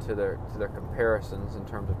attention to their comparisons in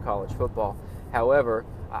terms of college football. However,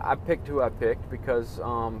 I picked who I picked because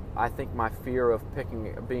I think my fear of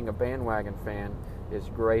being a bandwagon fan is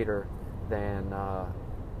greater than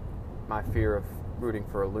my fear of rooting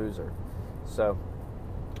for a loser. So,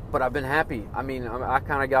 but I've been happy. I mean, I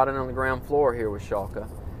kind of got in on the ground floor here with Schalke.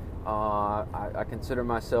 I consider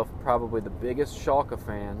myself probably the biggest Schalke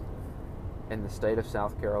fan in the state of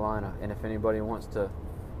South Carolina. And if anybody wants to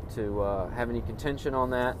to have any contention on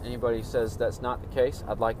that. Anybody says that's not the case,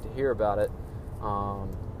 I'd like to hear about it.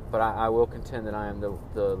 But I will contend that I am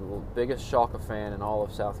the biggest Schalke fan in all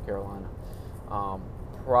of South Carolina.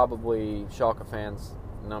 Probably Schalke fans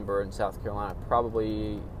number in South Carolina,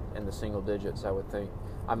 probably in the single digits, I would think.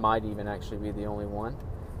 I might even actually be the only one.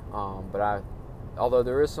 Although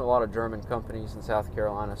there is a lot of German companies in South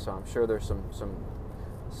Carolina, so I'm sure there's some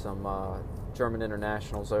German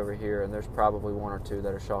internationals over here, and there's probably one or two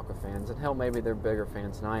that are Schalke fans, and hell, maybe they're bigger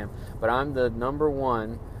fans than I am. But I'm the number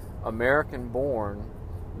one American-born,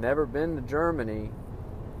 never been to Germany,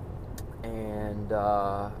 and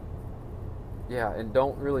and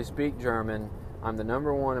don't really speak German. I'm the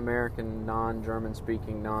number one American, non-German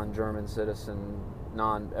speaking, non-German citizen,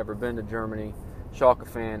 ever been to Germany, Schalke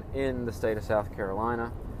fan in the state of South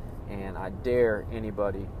Carolina, and I dare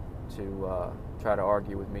anybody to try to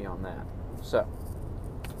argue with me on that. So,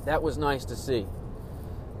 that was nice to see.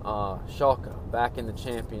 Schalke back in the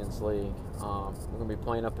Champions League. We're going to be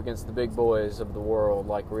playing up against the big boys of the world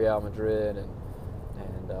like Real Madrid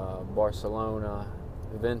and Barcelona,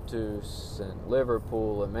 Juventus, and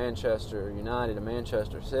Liverpool, and Manchester United, and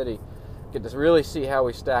Manchester City. Get to really see how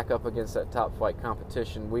we stack up against that top flight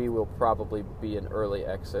competition. We will probably be an early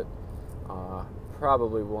exit.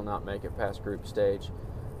 Probably will not make it past group stage.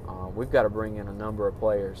 We've got to bring in a number of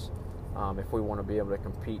players if we want to be able to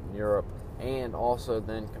compete in Europe and also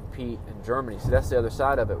then compete in Germany. So that's the other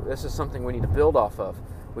side of it. This is something we need to build off of.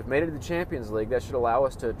 We've made it to the Champions League. That should allow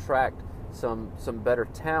us to attract some better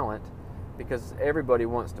talent, because everybody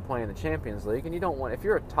wants to play in the Champions League, and you don't want, if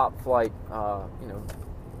you're a top flight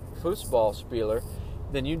football spieler,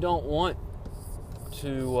 then you don't want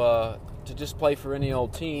to just play for any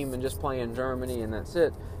old team and just play in Germany and that's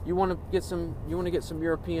it. You want to get some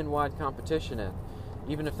European-wide competition in,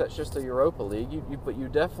 even if that's just the Europa League. But you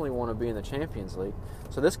definitely want to be in the Champions League.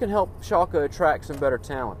 So this can help Schalke attract some better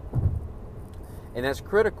talent, and that's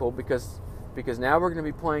critical because now we're going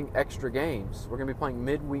to be playing extra games. We're going to be playing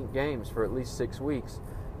midweek games for at least 6 weeks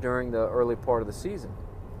during the early part of the season.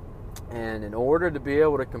 And in order to be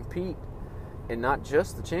able to compete in not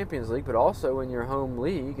just the Champions League, but also in your home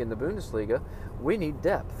league, in the Bundesliga, we need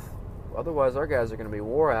depth. Otherwise, our guys are going to be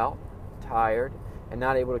wore out, tired, and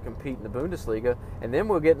not able to compete in the Bundesliga. And then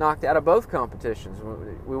we'll get knocked out of both competitions.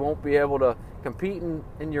 We won't be able to compete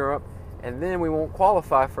in Europe, and then we won't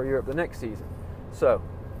qualify for Europe the next season. So,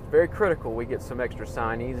 very critical we get some extra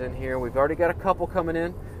signees in here. We've already got a couple coming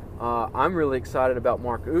in. I'm really excited about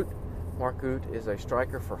Mark Uth. Mark Uth is a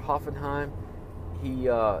striker for Hoffenheim.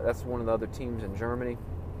 That's one of the other teams in Germany.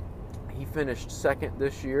 He finished second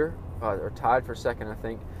this year, or tied for second, I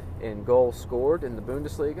think, in goals scored in the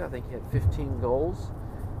Bundesliga. I think he had 15 goals.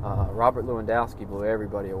 Robert Lewandowski blew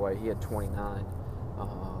everybody away. He had 29.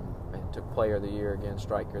 And took Player of the Year again,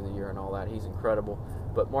 Striker of the Year, and all that. He's incredible.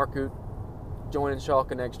 But Mark Uth joining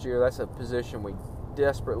Schalke next year, that's a position we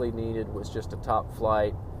desperately needed, was just a top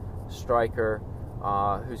flight striker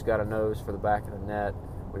who's got a nose for the back of the net.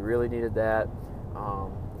 We really needed that.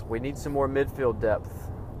 We need some more midfield depth.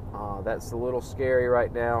 That's a little scary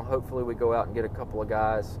right now. Hopefully we go out and get a couple of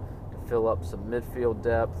guys to fill up some midfield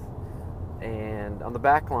depth. And on the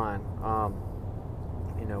back line,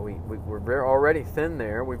 we're already thin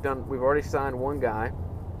there. We've already signed one guy,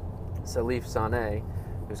 Salif Sané,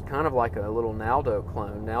 who's kind of like a little Naldo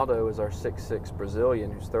clone. Naldo is our 6'6"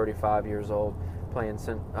 Brazilian who's 35 years old, playing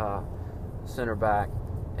center back.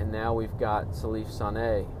 And now we've got Salif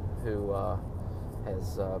Sané, who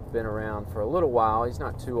has been around for a little while. He's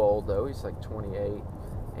not too old, though. He's like 28,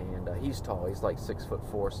 and he's tall. He's like 6'4",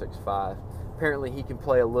 6'5". Apparently he can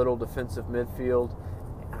play a little defensive midfield.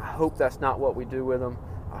 I hope that's not what we do with him.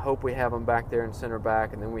 I hope we have him back there in center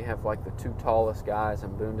back, and then we have like the two tallest guys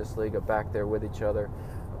in Bundesliga back there with each other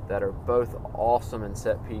that are both awesome in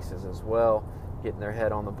set pieces as well, getting their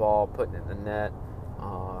head on the ball, putting it in the net.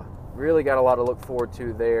 Really got a lot to look forward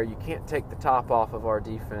to there. You can't take the top off of our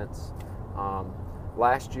defense.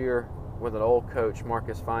 Last year, with an old coach,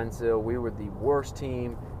 Marcus Feinzel, we were the worst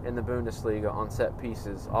team in the Bundesliga on set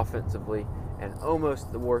pieces offensively, and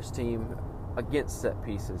almost the worst team against set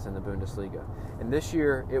pieces in the Bundesliga. And this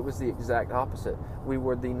year, it was the exact opposite. We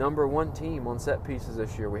were the number one team on set pieces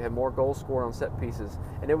this year. We had more goals scored on set pieces,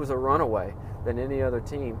 and it was a runaway than any other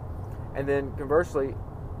team. And then, conversely,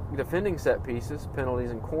 defending set pieces,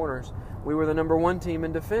 penalties, and corners, we were the number one team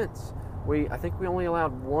in defense. I think we only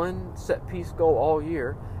allowed one set-piece goal all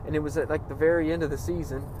year, and it was at like the very end of the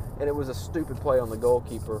season, and it was a stupid play on the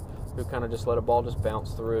goalkeeper who kind of just let a ball just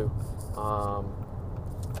bounce through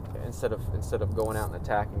instead of going out and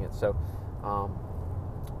attacking it. So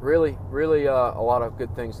really a lot of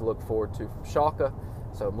good things to look forward to from Schalke.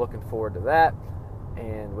 So I'm looking forward to that.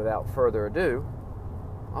 And without further ado,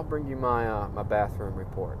 I'll bring you my bathroom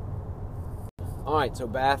report. All right, so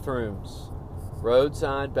bathrooms,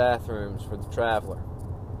 roadside bathrooms for the traveler.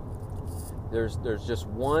 There's just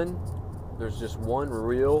one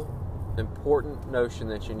real important notion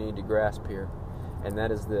that you need to grasp here, and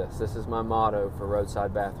that is this. This is my motto for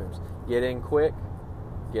roadside bathrooms: get in quick,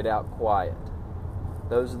 get out quiet.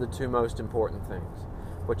 Those are the two most important things.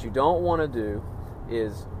 What you don't want to do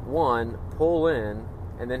is, one, pull in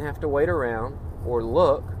and then have to wait around or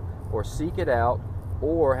look or seek it out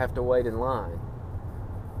or have to wait in line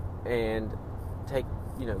and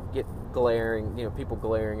get glaring, people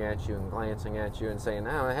glaring at you and glancing at you and saying,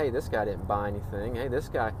 oh, hey, this guy didn't buy anything. Hey, this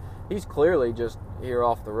guy, he's clearly just here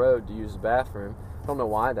off the road to use the bathroom. I don't know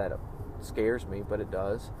why that scares me, but it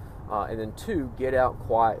does. And then two, get out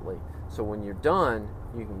quietly. So when you're done,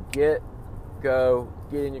 you can get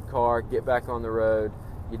in your car, get back on the road.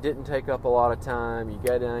 You didn't take up a lot of time. You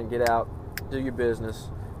get in, get out, do your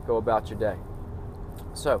business, go about your day.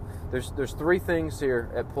 So there's three things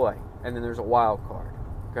here at play, and then there's a wild card.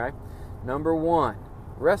 Okay, number one,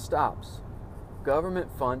 rest stops,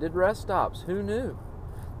 government-funded rest stops. Who knew?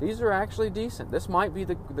 These are actually decent. This might be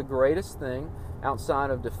the greatest thing outside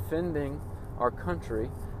of defending our country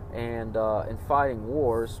and fighting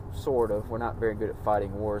wars. Sort of. We're not very good at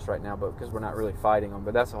fighting wars right now, but because we're not really fighting them.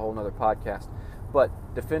 But that's a whole other podcast. But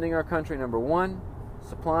defending our country, number one.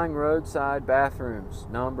 Supplying roadside bathrooms,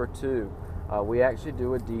 number two. We actually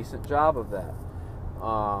do a decent job of that.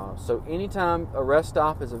 So anytime a rest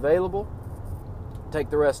stop is available, take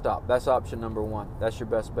the rest stop. That's option number one. That's your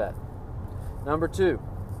best bet. Number two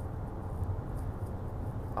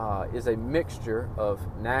is a mixture of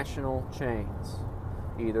national chains,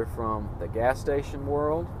 either from the gas station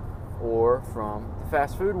world or from the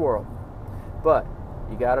fast food world. But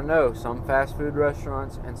you got to know, some fast food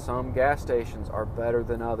restaurants and some gas stations are better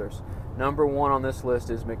than others. Number one on this list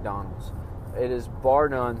is McDonald's. It is bar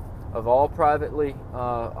none of all privately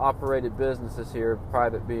operated businesses here,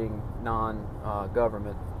 private being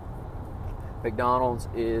non-government. McDonald's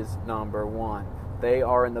is number one. They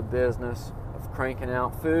are in the business of cranking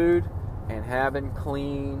out food and having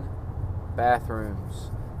clean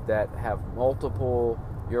bathrooms that have multiple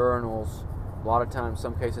urinals, a lot of times,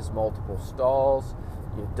 some cases, multiple stalls.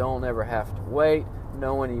 You don't ever have to wait.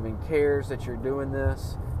 No one even cares that you're doing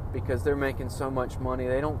this because they're making so much money.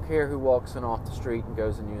 They don't care who walks in off the street and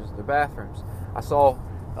goes and uses the bathrooms. I saw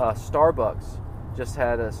Starbucks just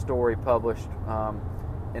had a story published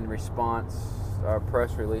in response, or a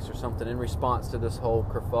press release or something, in response to this whole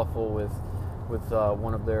kerfuffle with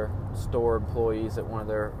one of their store employees at one of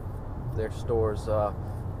their stores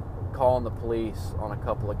calling the police on a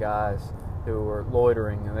couple of guys who were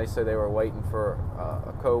loitering, and they said they were waiting for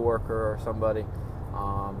a coworker or somebody,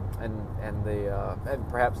 and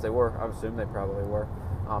perhaps they were. I assume they probably were,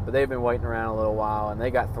 but they've been waiting around a little while, and they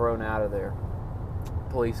got thrown out of there.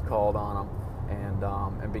 Police called on them,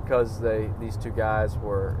 and because these two guys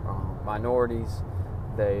were minorities,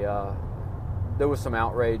 there was some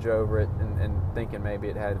outrage over it, and thinking maybe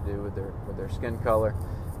it had to do with their skin color.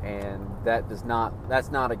 And that's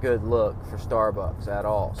not a good look for Starbucks at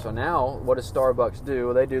all. So now, what does Starbucks do?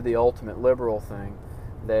 Well, they do the ultimate liberal thing.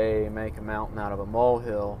 They make a mountain out of a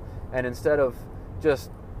molehill. And instead of just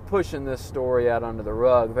pushing this story out under the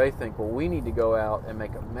rug, they think, well, we need to go out and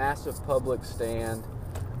make a massive public stand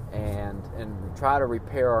and try to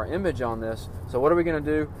repair our image on this. So what are we going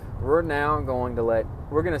to do? We're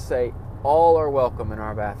going to say all are welcome in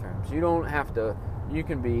our bathrooms. You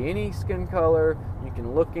can be any skin color, you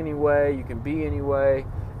can look any way, you can be any way,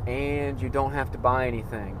 and you don't have to buy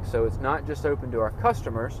anything. So it's not just open to our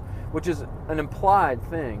customers, which is an implied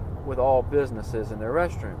thing with all businesses and their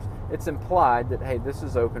restrooms. It's implied that, hey, this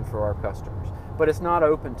is open for our customers. But it's not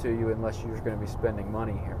open to you unless you're going to be spending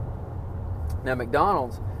money here. Now,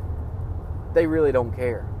 McDonald's, they really don't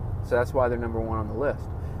care. So that's why they're number one on the list.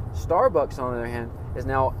 Starbucks, on the other hand, is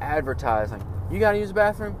now advertising. You got to use the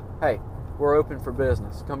bathroom? Hey, we're open for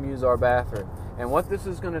business. Come use our bathroom. And what this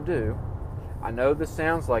is going to do, I know this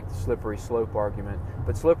sounds like the slippery slope argument,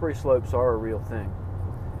 but slippery slopes are a real thing.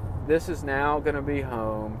 This is now going to be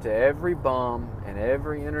home to every bum in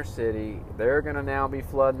every inner city. They're going to now be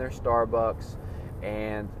flooding their Starbucks,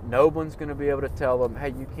 and no one's going to be able to tell them, hey,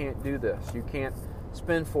 you can't do this. You can't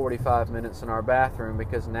spend 45 minutes in our bathroom,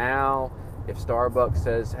 because now if Starbucks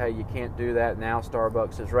says, hey, you can't do that, now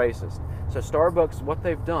Starbucks is racist. So Starbucks, what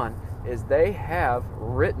they've done is they have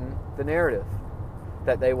written the narrative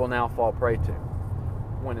that they will now fall prey to,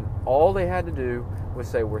 when all they had to do was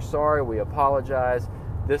say, we're sorry, we apologize,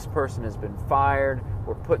 this person has been fired,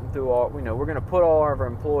 we're putting through all, we're going to put all of our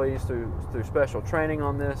employees through special training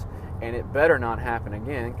on this, and it better not happen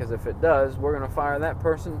again, because if it does, we're going to fire that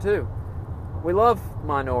person too. We love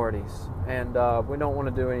minorities, and we don't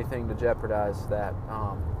want to do anything to jeopardize that.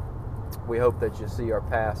 We hope that you see our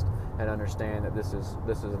past and understand that this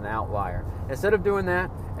is an outlier. Instead of doing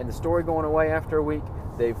that and the story going away after a week,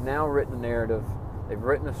 they've now written a narrative, they've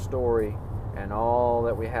written a story, and all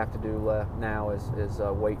that we have to do left now is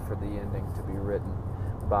wait for the ending to be written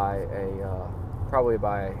by probably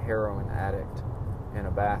by a heroin addict in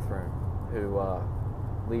a bathroom who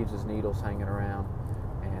leaves his needles hanging around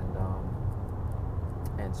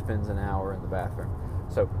and spends an hour in the bathroom.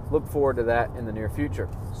 So look forward to that in the near future.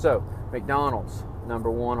 So McDonald's,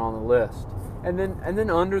 number one on the list, and then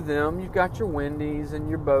under them you've got your Wendy's and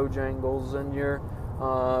your Bojangles and your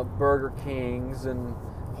Burger Kings and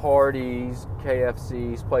Hardee's,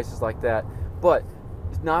 KFC's, places like that. But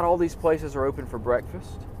not all these places are open for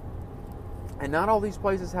breakfast, and not all these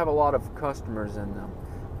places have a lot of customers in them.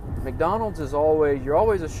 McDonald's is you're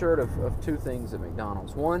always assured of two things at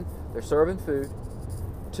McDonald's. One, they're serving food.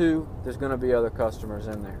 Two, there's going to be other customers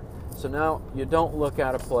in there. So now you don't look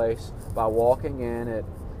at a place by walking in at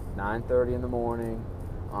 9:30 in the morning.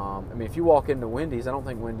 If you walk into Wendy's, I don't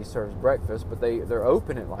think Wendy's serves breakfast, but they're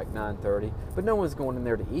open at like 9:30, but no one's going in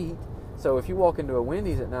there to eat. So if you walk into a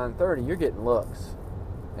Wendy's at 9:30, you're getting looks.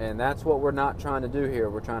 And that's what we're not trying to do here.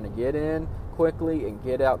 We're trying to get in quickly and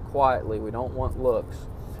get out quietly. We don't want looks.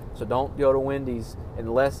 So don't go to Wendy's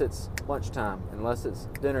unless it's lunchtime, unless it's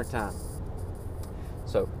dinner time.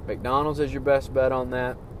 So McDonald's is your best bet on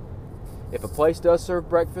that. If a place does serve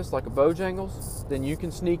breakfast, like a Bojangles, then you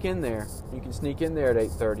can sneak in there. You can sneak in there at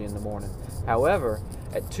 8:30 in the morning. However,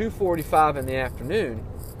 at 2:45 in the afternoon,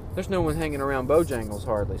 there's no one hanging around Bojangles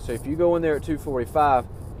hardly. So if you go in there at 2:45,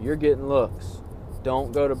 you're getting looks.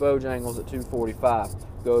 Don't go to Bojangles at 2:45.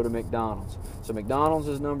 Go to McDonald's. So McDonald's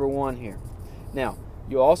is number one here. Now,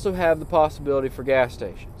 you also have the possibility for gas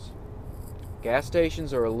stations. Gas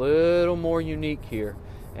stations are a little more unique here,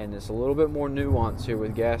 and it's a little bit more nuanced here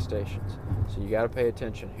with gas stations. So you got to pay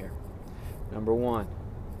attention here. Number one,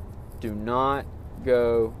 do not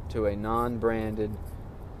go to a non-branded,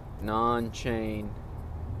 non-chain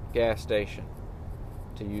gas station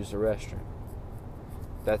to use the restroom.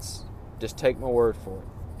 Just take my word for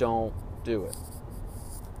it. Don't do it.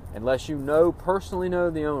 Unless you personally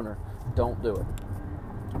know the owner, don't do it.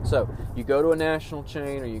 So you go to a national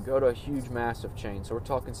chain or you go to a huge, massive chain. So we're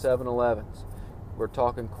talking 7-Elevens. We're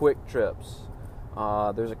talking Quick Trips.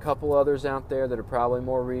 There's a couple others out there that are probably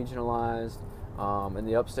more regionalized. In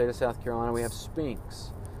the upstate of South Carolina, we have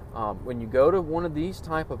Spinks. When you go to one of these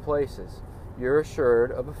type of places, you're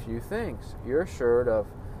assured of a few things. You're assured of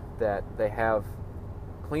that they have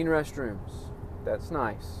clean restrooms. That's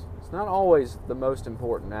nice. It's not always the most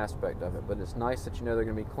important aspect of it, but it's nice that you know they're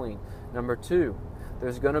going to be clean. Number two,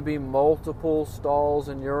 there's going to be multiple stalls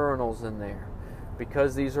and urinals in there.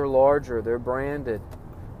 Because these are larger, they're branded.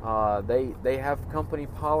 They have company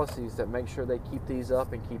policies that make sure they keep these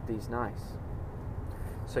up and keep these nice.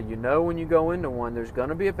 So you know when you go into one, there's going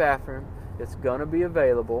to be a bathroom. It's going to be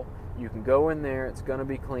available. You can go in there. It's going to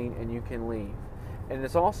be clean, and you can leave. And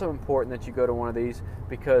it's also important that you go to one of these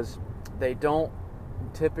because they don't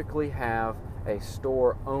typically have a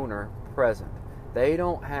store owner present. They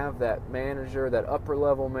don't have that manager, that upper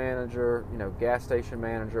level manager, gas station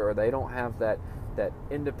manager, or they don't have that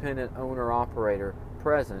independent owner operator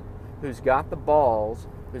present who's got the balls,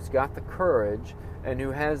 who's got the courage, and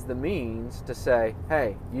who has the means to say,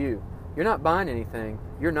 hey, you're not buying anything,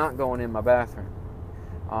 you're not going in my bathroom.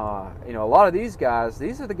 A lot of these guys,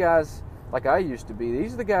 these are the guys like I used to be.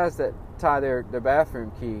 These are the guys that tie their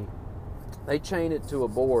bathroom key. They chain it to a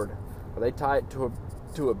board, or they tie it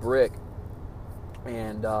to a brick.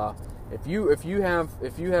 And if you have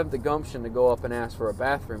the gumption to go up and ask for a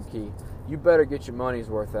bathroom key, you better get your money's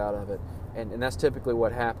worth out of it. And that's typically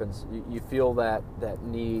what happens. You feel that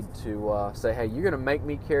need to say, hey, you're going to make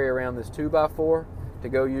me carry around this 2x4 to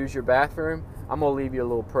go use your bathroom. I'm going to leave you a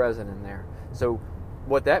little present in there. So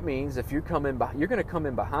what that means, if you're going to come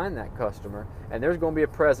in behind that customer, and there's going to be a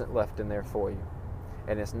present left in there for you,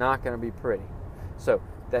 and it's not going to be pretty. So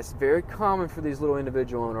that's very common for these little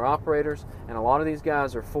individual owner operators, and a lot of these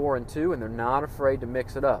guys are 4 and 2, and they're not afraid to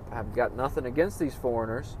mix it up. I've got nothing against these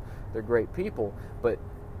foreigners. They're great people, but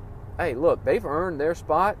hey, look, they've earned their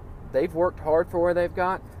spot. They've worked hard for where they've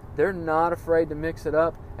got. They're not afraid to mix it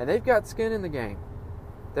up, and they've got skin in the game.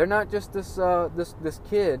 They're not just this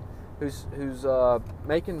kid who's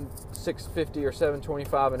making $6.50 or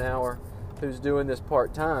 $7.25 an hour, who's doing this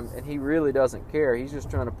part time, and he really doesn't care. He's just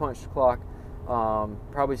trying to punch the clock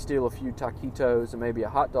probably steal a few taquitos and maybe a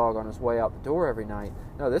hot dog on his way out the door every night.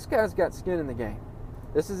 No, this guy's got skin in the game.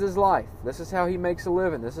 This is his life. This is how he makes a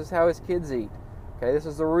living. This is how his kids eat. Okay, this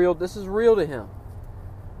is real to him.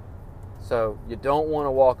 So you don't want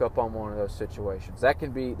to walk up on one of those situations. That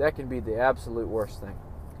can be the absolute worst thing.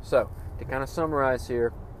 So to kind of summarize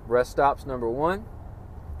here, rest stops number 1.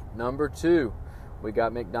 Number 2, we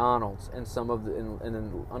got McDonald's and some of and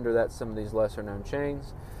then under that some of these lesser known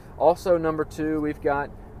chains. Also number 2, we've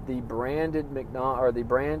got the branded the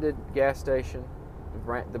branded gas station,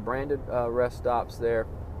 the branded rest stops there,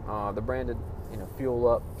 the branded fuel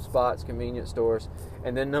up spots, convenience stores,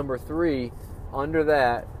 and then number 3 under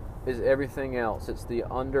that is everything else. It's the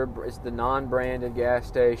non-branded gas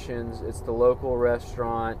stations. It's the local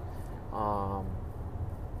restaurant.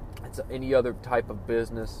 It's any other type of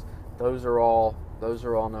business. Those are all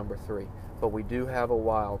number 3. But we do have a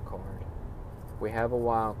wild card. We have a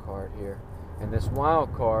wild card here, and this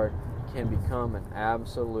wild card can become an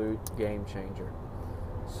absolute game changer.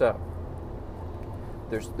 So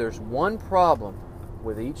there's one problem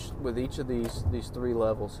with each of these 3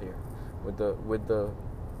 levels here, with the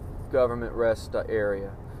government rest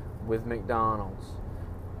area, with McDonald's,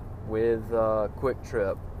 with Quick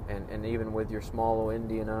Trip, and even with your small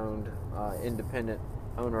Indian-owned, independent,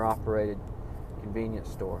 owner-operated convenience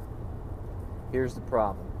store. Here's the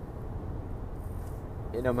problem.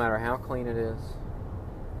 No matter how clean it is,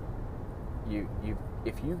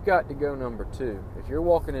 if you've got to go number 2, if you're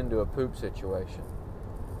walking into a poop situation,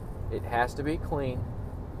 it has to be clean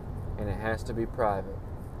and it has to be private.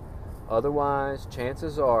 Otherwise,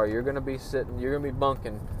 chances are you're going to be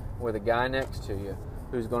bunking with a guy next to you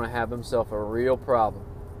who's going to have himself a real problem.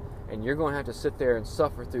 And you're going to have to sit there and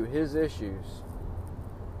suffer through his issues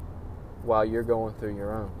while you're going through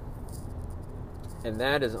your own. And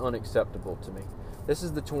that is unacceptable to me. This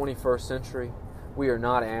is the 21st century. We are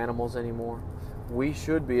not animals anymore. We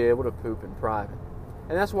should be able to poop in private.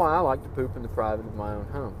 And that's why I like to poop in the private of my own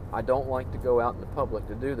home. I don't like to go out in the public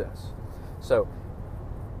to do this.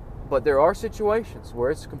 But there are situations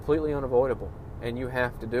where it's completely unavoidable and you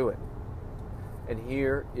have to do it. And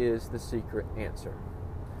here is the secret answer.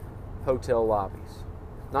 Hotel lobbies.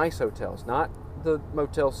 Nice hotels, not the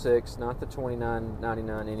Motel 6, not the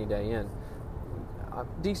 $29.99 any day inn.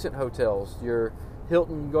 Decent hotels, your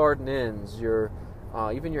Hilton Garden Inns,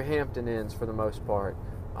 even your Hampton Inns for the most part.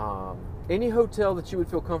 Any hotel that you would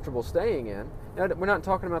feel comfortable staying in. Now, we're not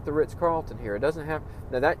talking about the Ritz-Carlton here. It doesn't have...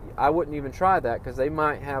 Now, that I wouldn't even try that because they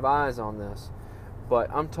might have eyes on this. But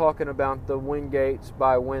I'm talking about the Wingates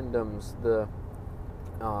by Wyndhams,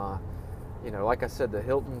 like I said, the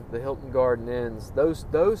Hilton Garden Inns.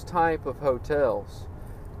 Those type of hotels,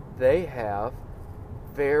 they have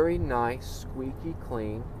very nice, squeaky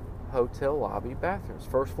clean hotel lobby bathrooms,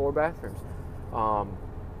 first floor bathrooms.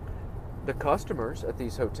 The customers at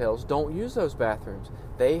these hotels don't use those bathrooms.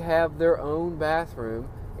 They have their own bathroom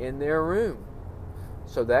in their room.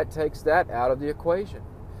 So that takes that out of the equation.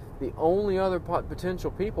 The only other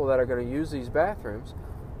potential people that are going to use these bathrooms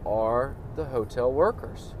are the hotel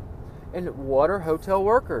workers. And what are hotel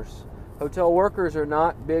workers? Hotel workers are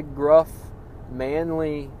not big, gruff,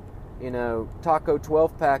 manly, taco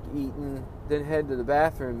 12-pack eating, then head to the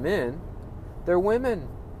bathroom men. They're women.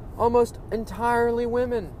 Almost entirely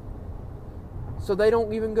women. So they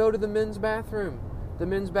don't even go to the men's bathroom. The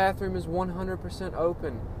men's bathroom is 100%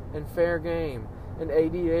 open and fair game and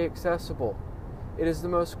ADA accessible. It is the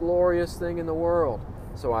most glorious thing in the world.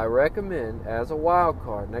 So I recommend, as a wild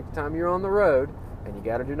card, next time you're on the road and you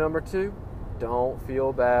got to do number 2, don't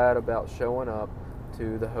feel bad about showing up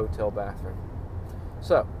to the hotel bathroom.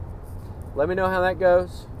 So, let me know how that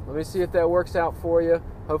goes. Let me see if that works out for you.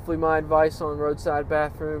 Hopefully my advice on roadside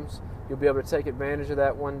bathrooms, you'll be able to take advantage of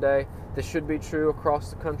that one day. This should be true across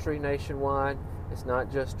the country, nationwide. It's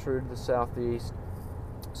not just true to the Southeast.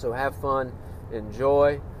 So have fun,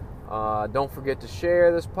 enjoy. Don't forget to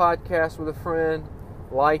share this podcast with a friend.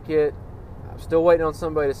 Like it. I'm still waiting on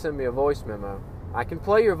somebody to send me a voice memo. I can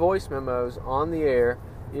play your voice memos on the air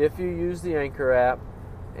if you use the Anchor app.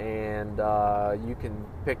 And you can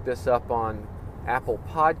pick this up on Apple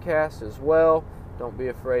Podcasts as well. Don't be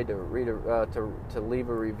afraid to leave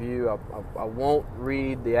a review. I won't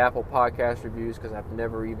read the Apple Podcast reviews because I've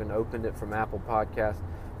never even opened it from Apple Podcasts.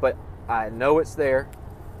 But I know it's there.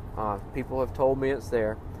 People have told me it's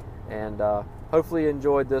there. And hopefully you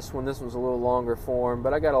enjoyed this one. This was a little longer form,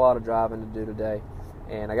 but I got a lot of driving to do today.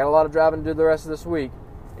 And I got a lot of driving to do the rest of this week.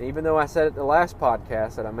 And even though I said at the last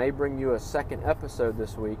podcast that I may bring you a second episode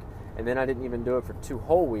this week, and then I didn't even do it for 2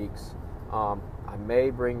 whole weeks, I may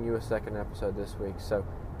bring you a second episode this week. So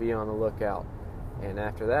be on the lookout. And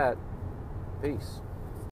after that, Peace.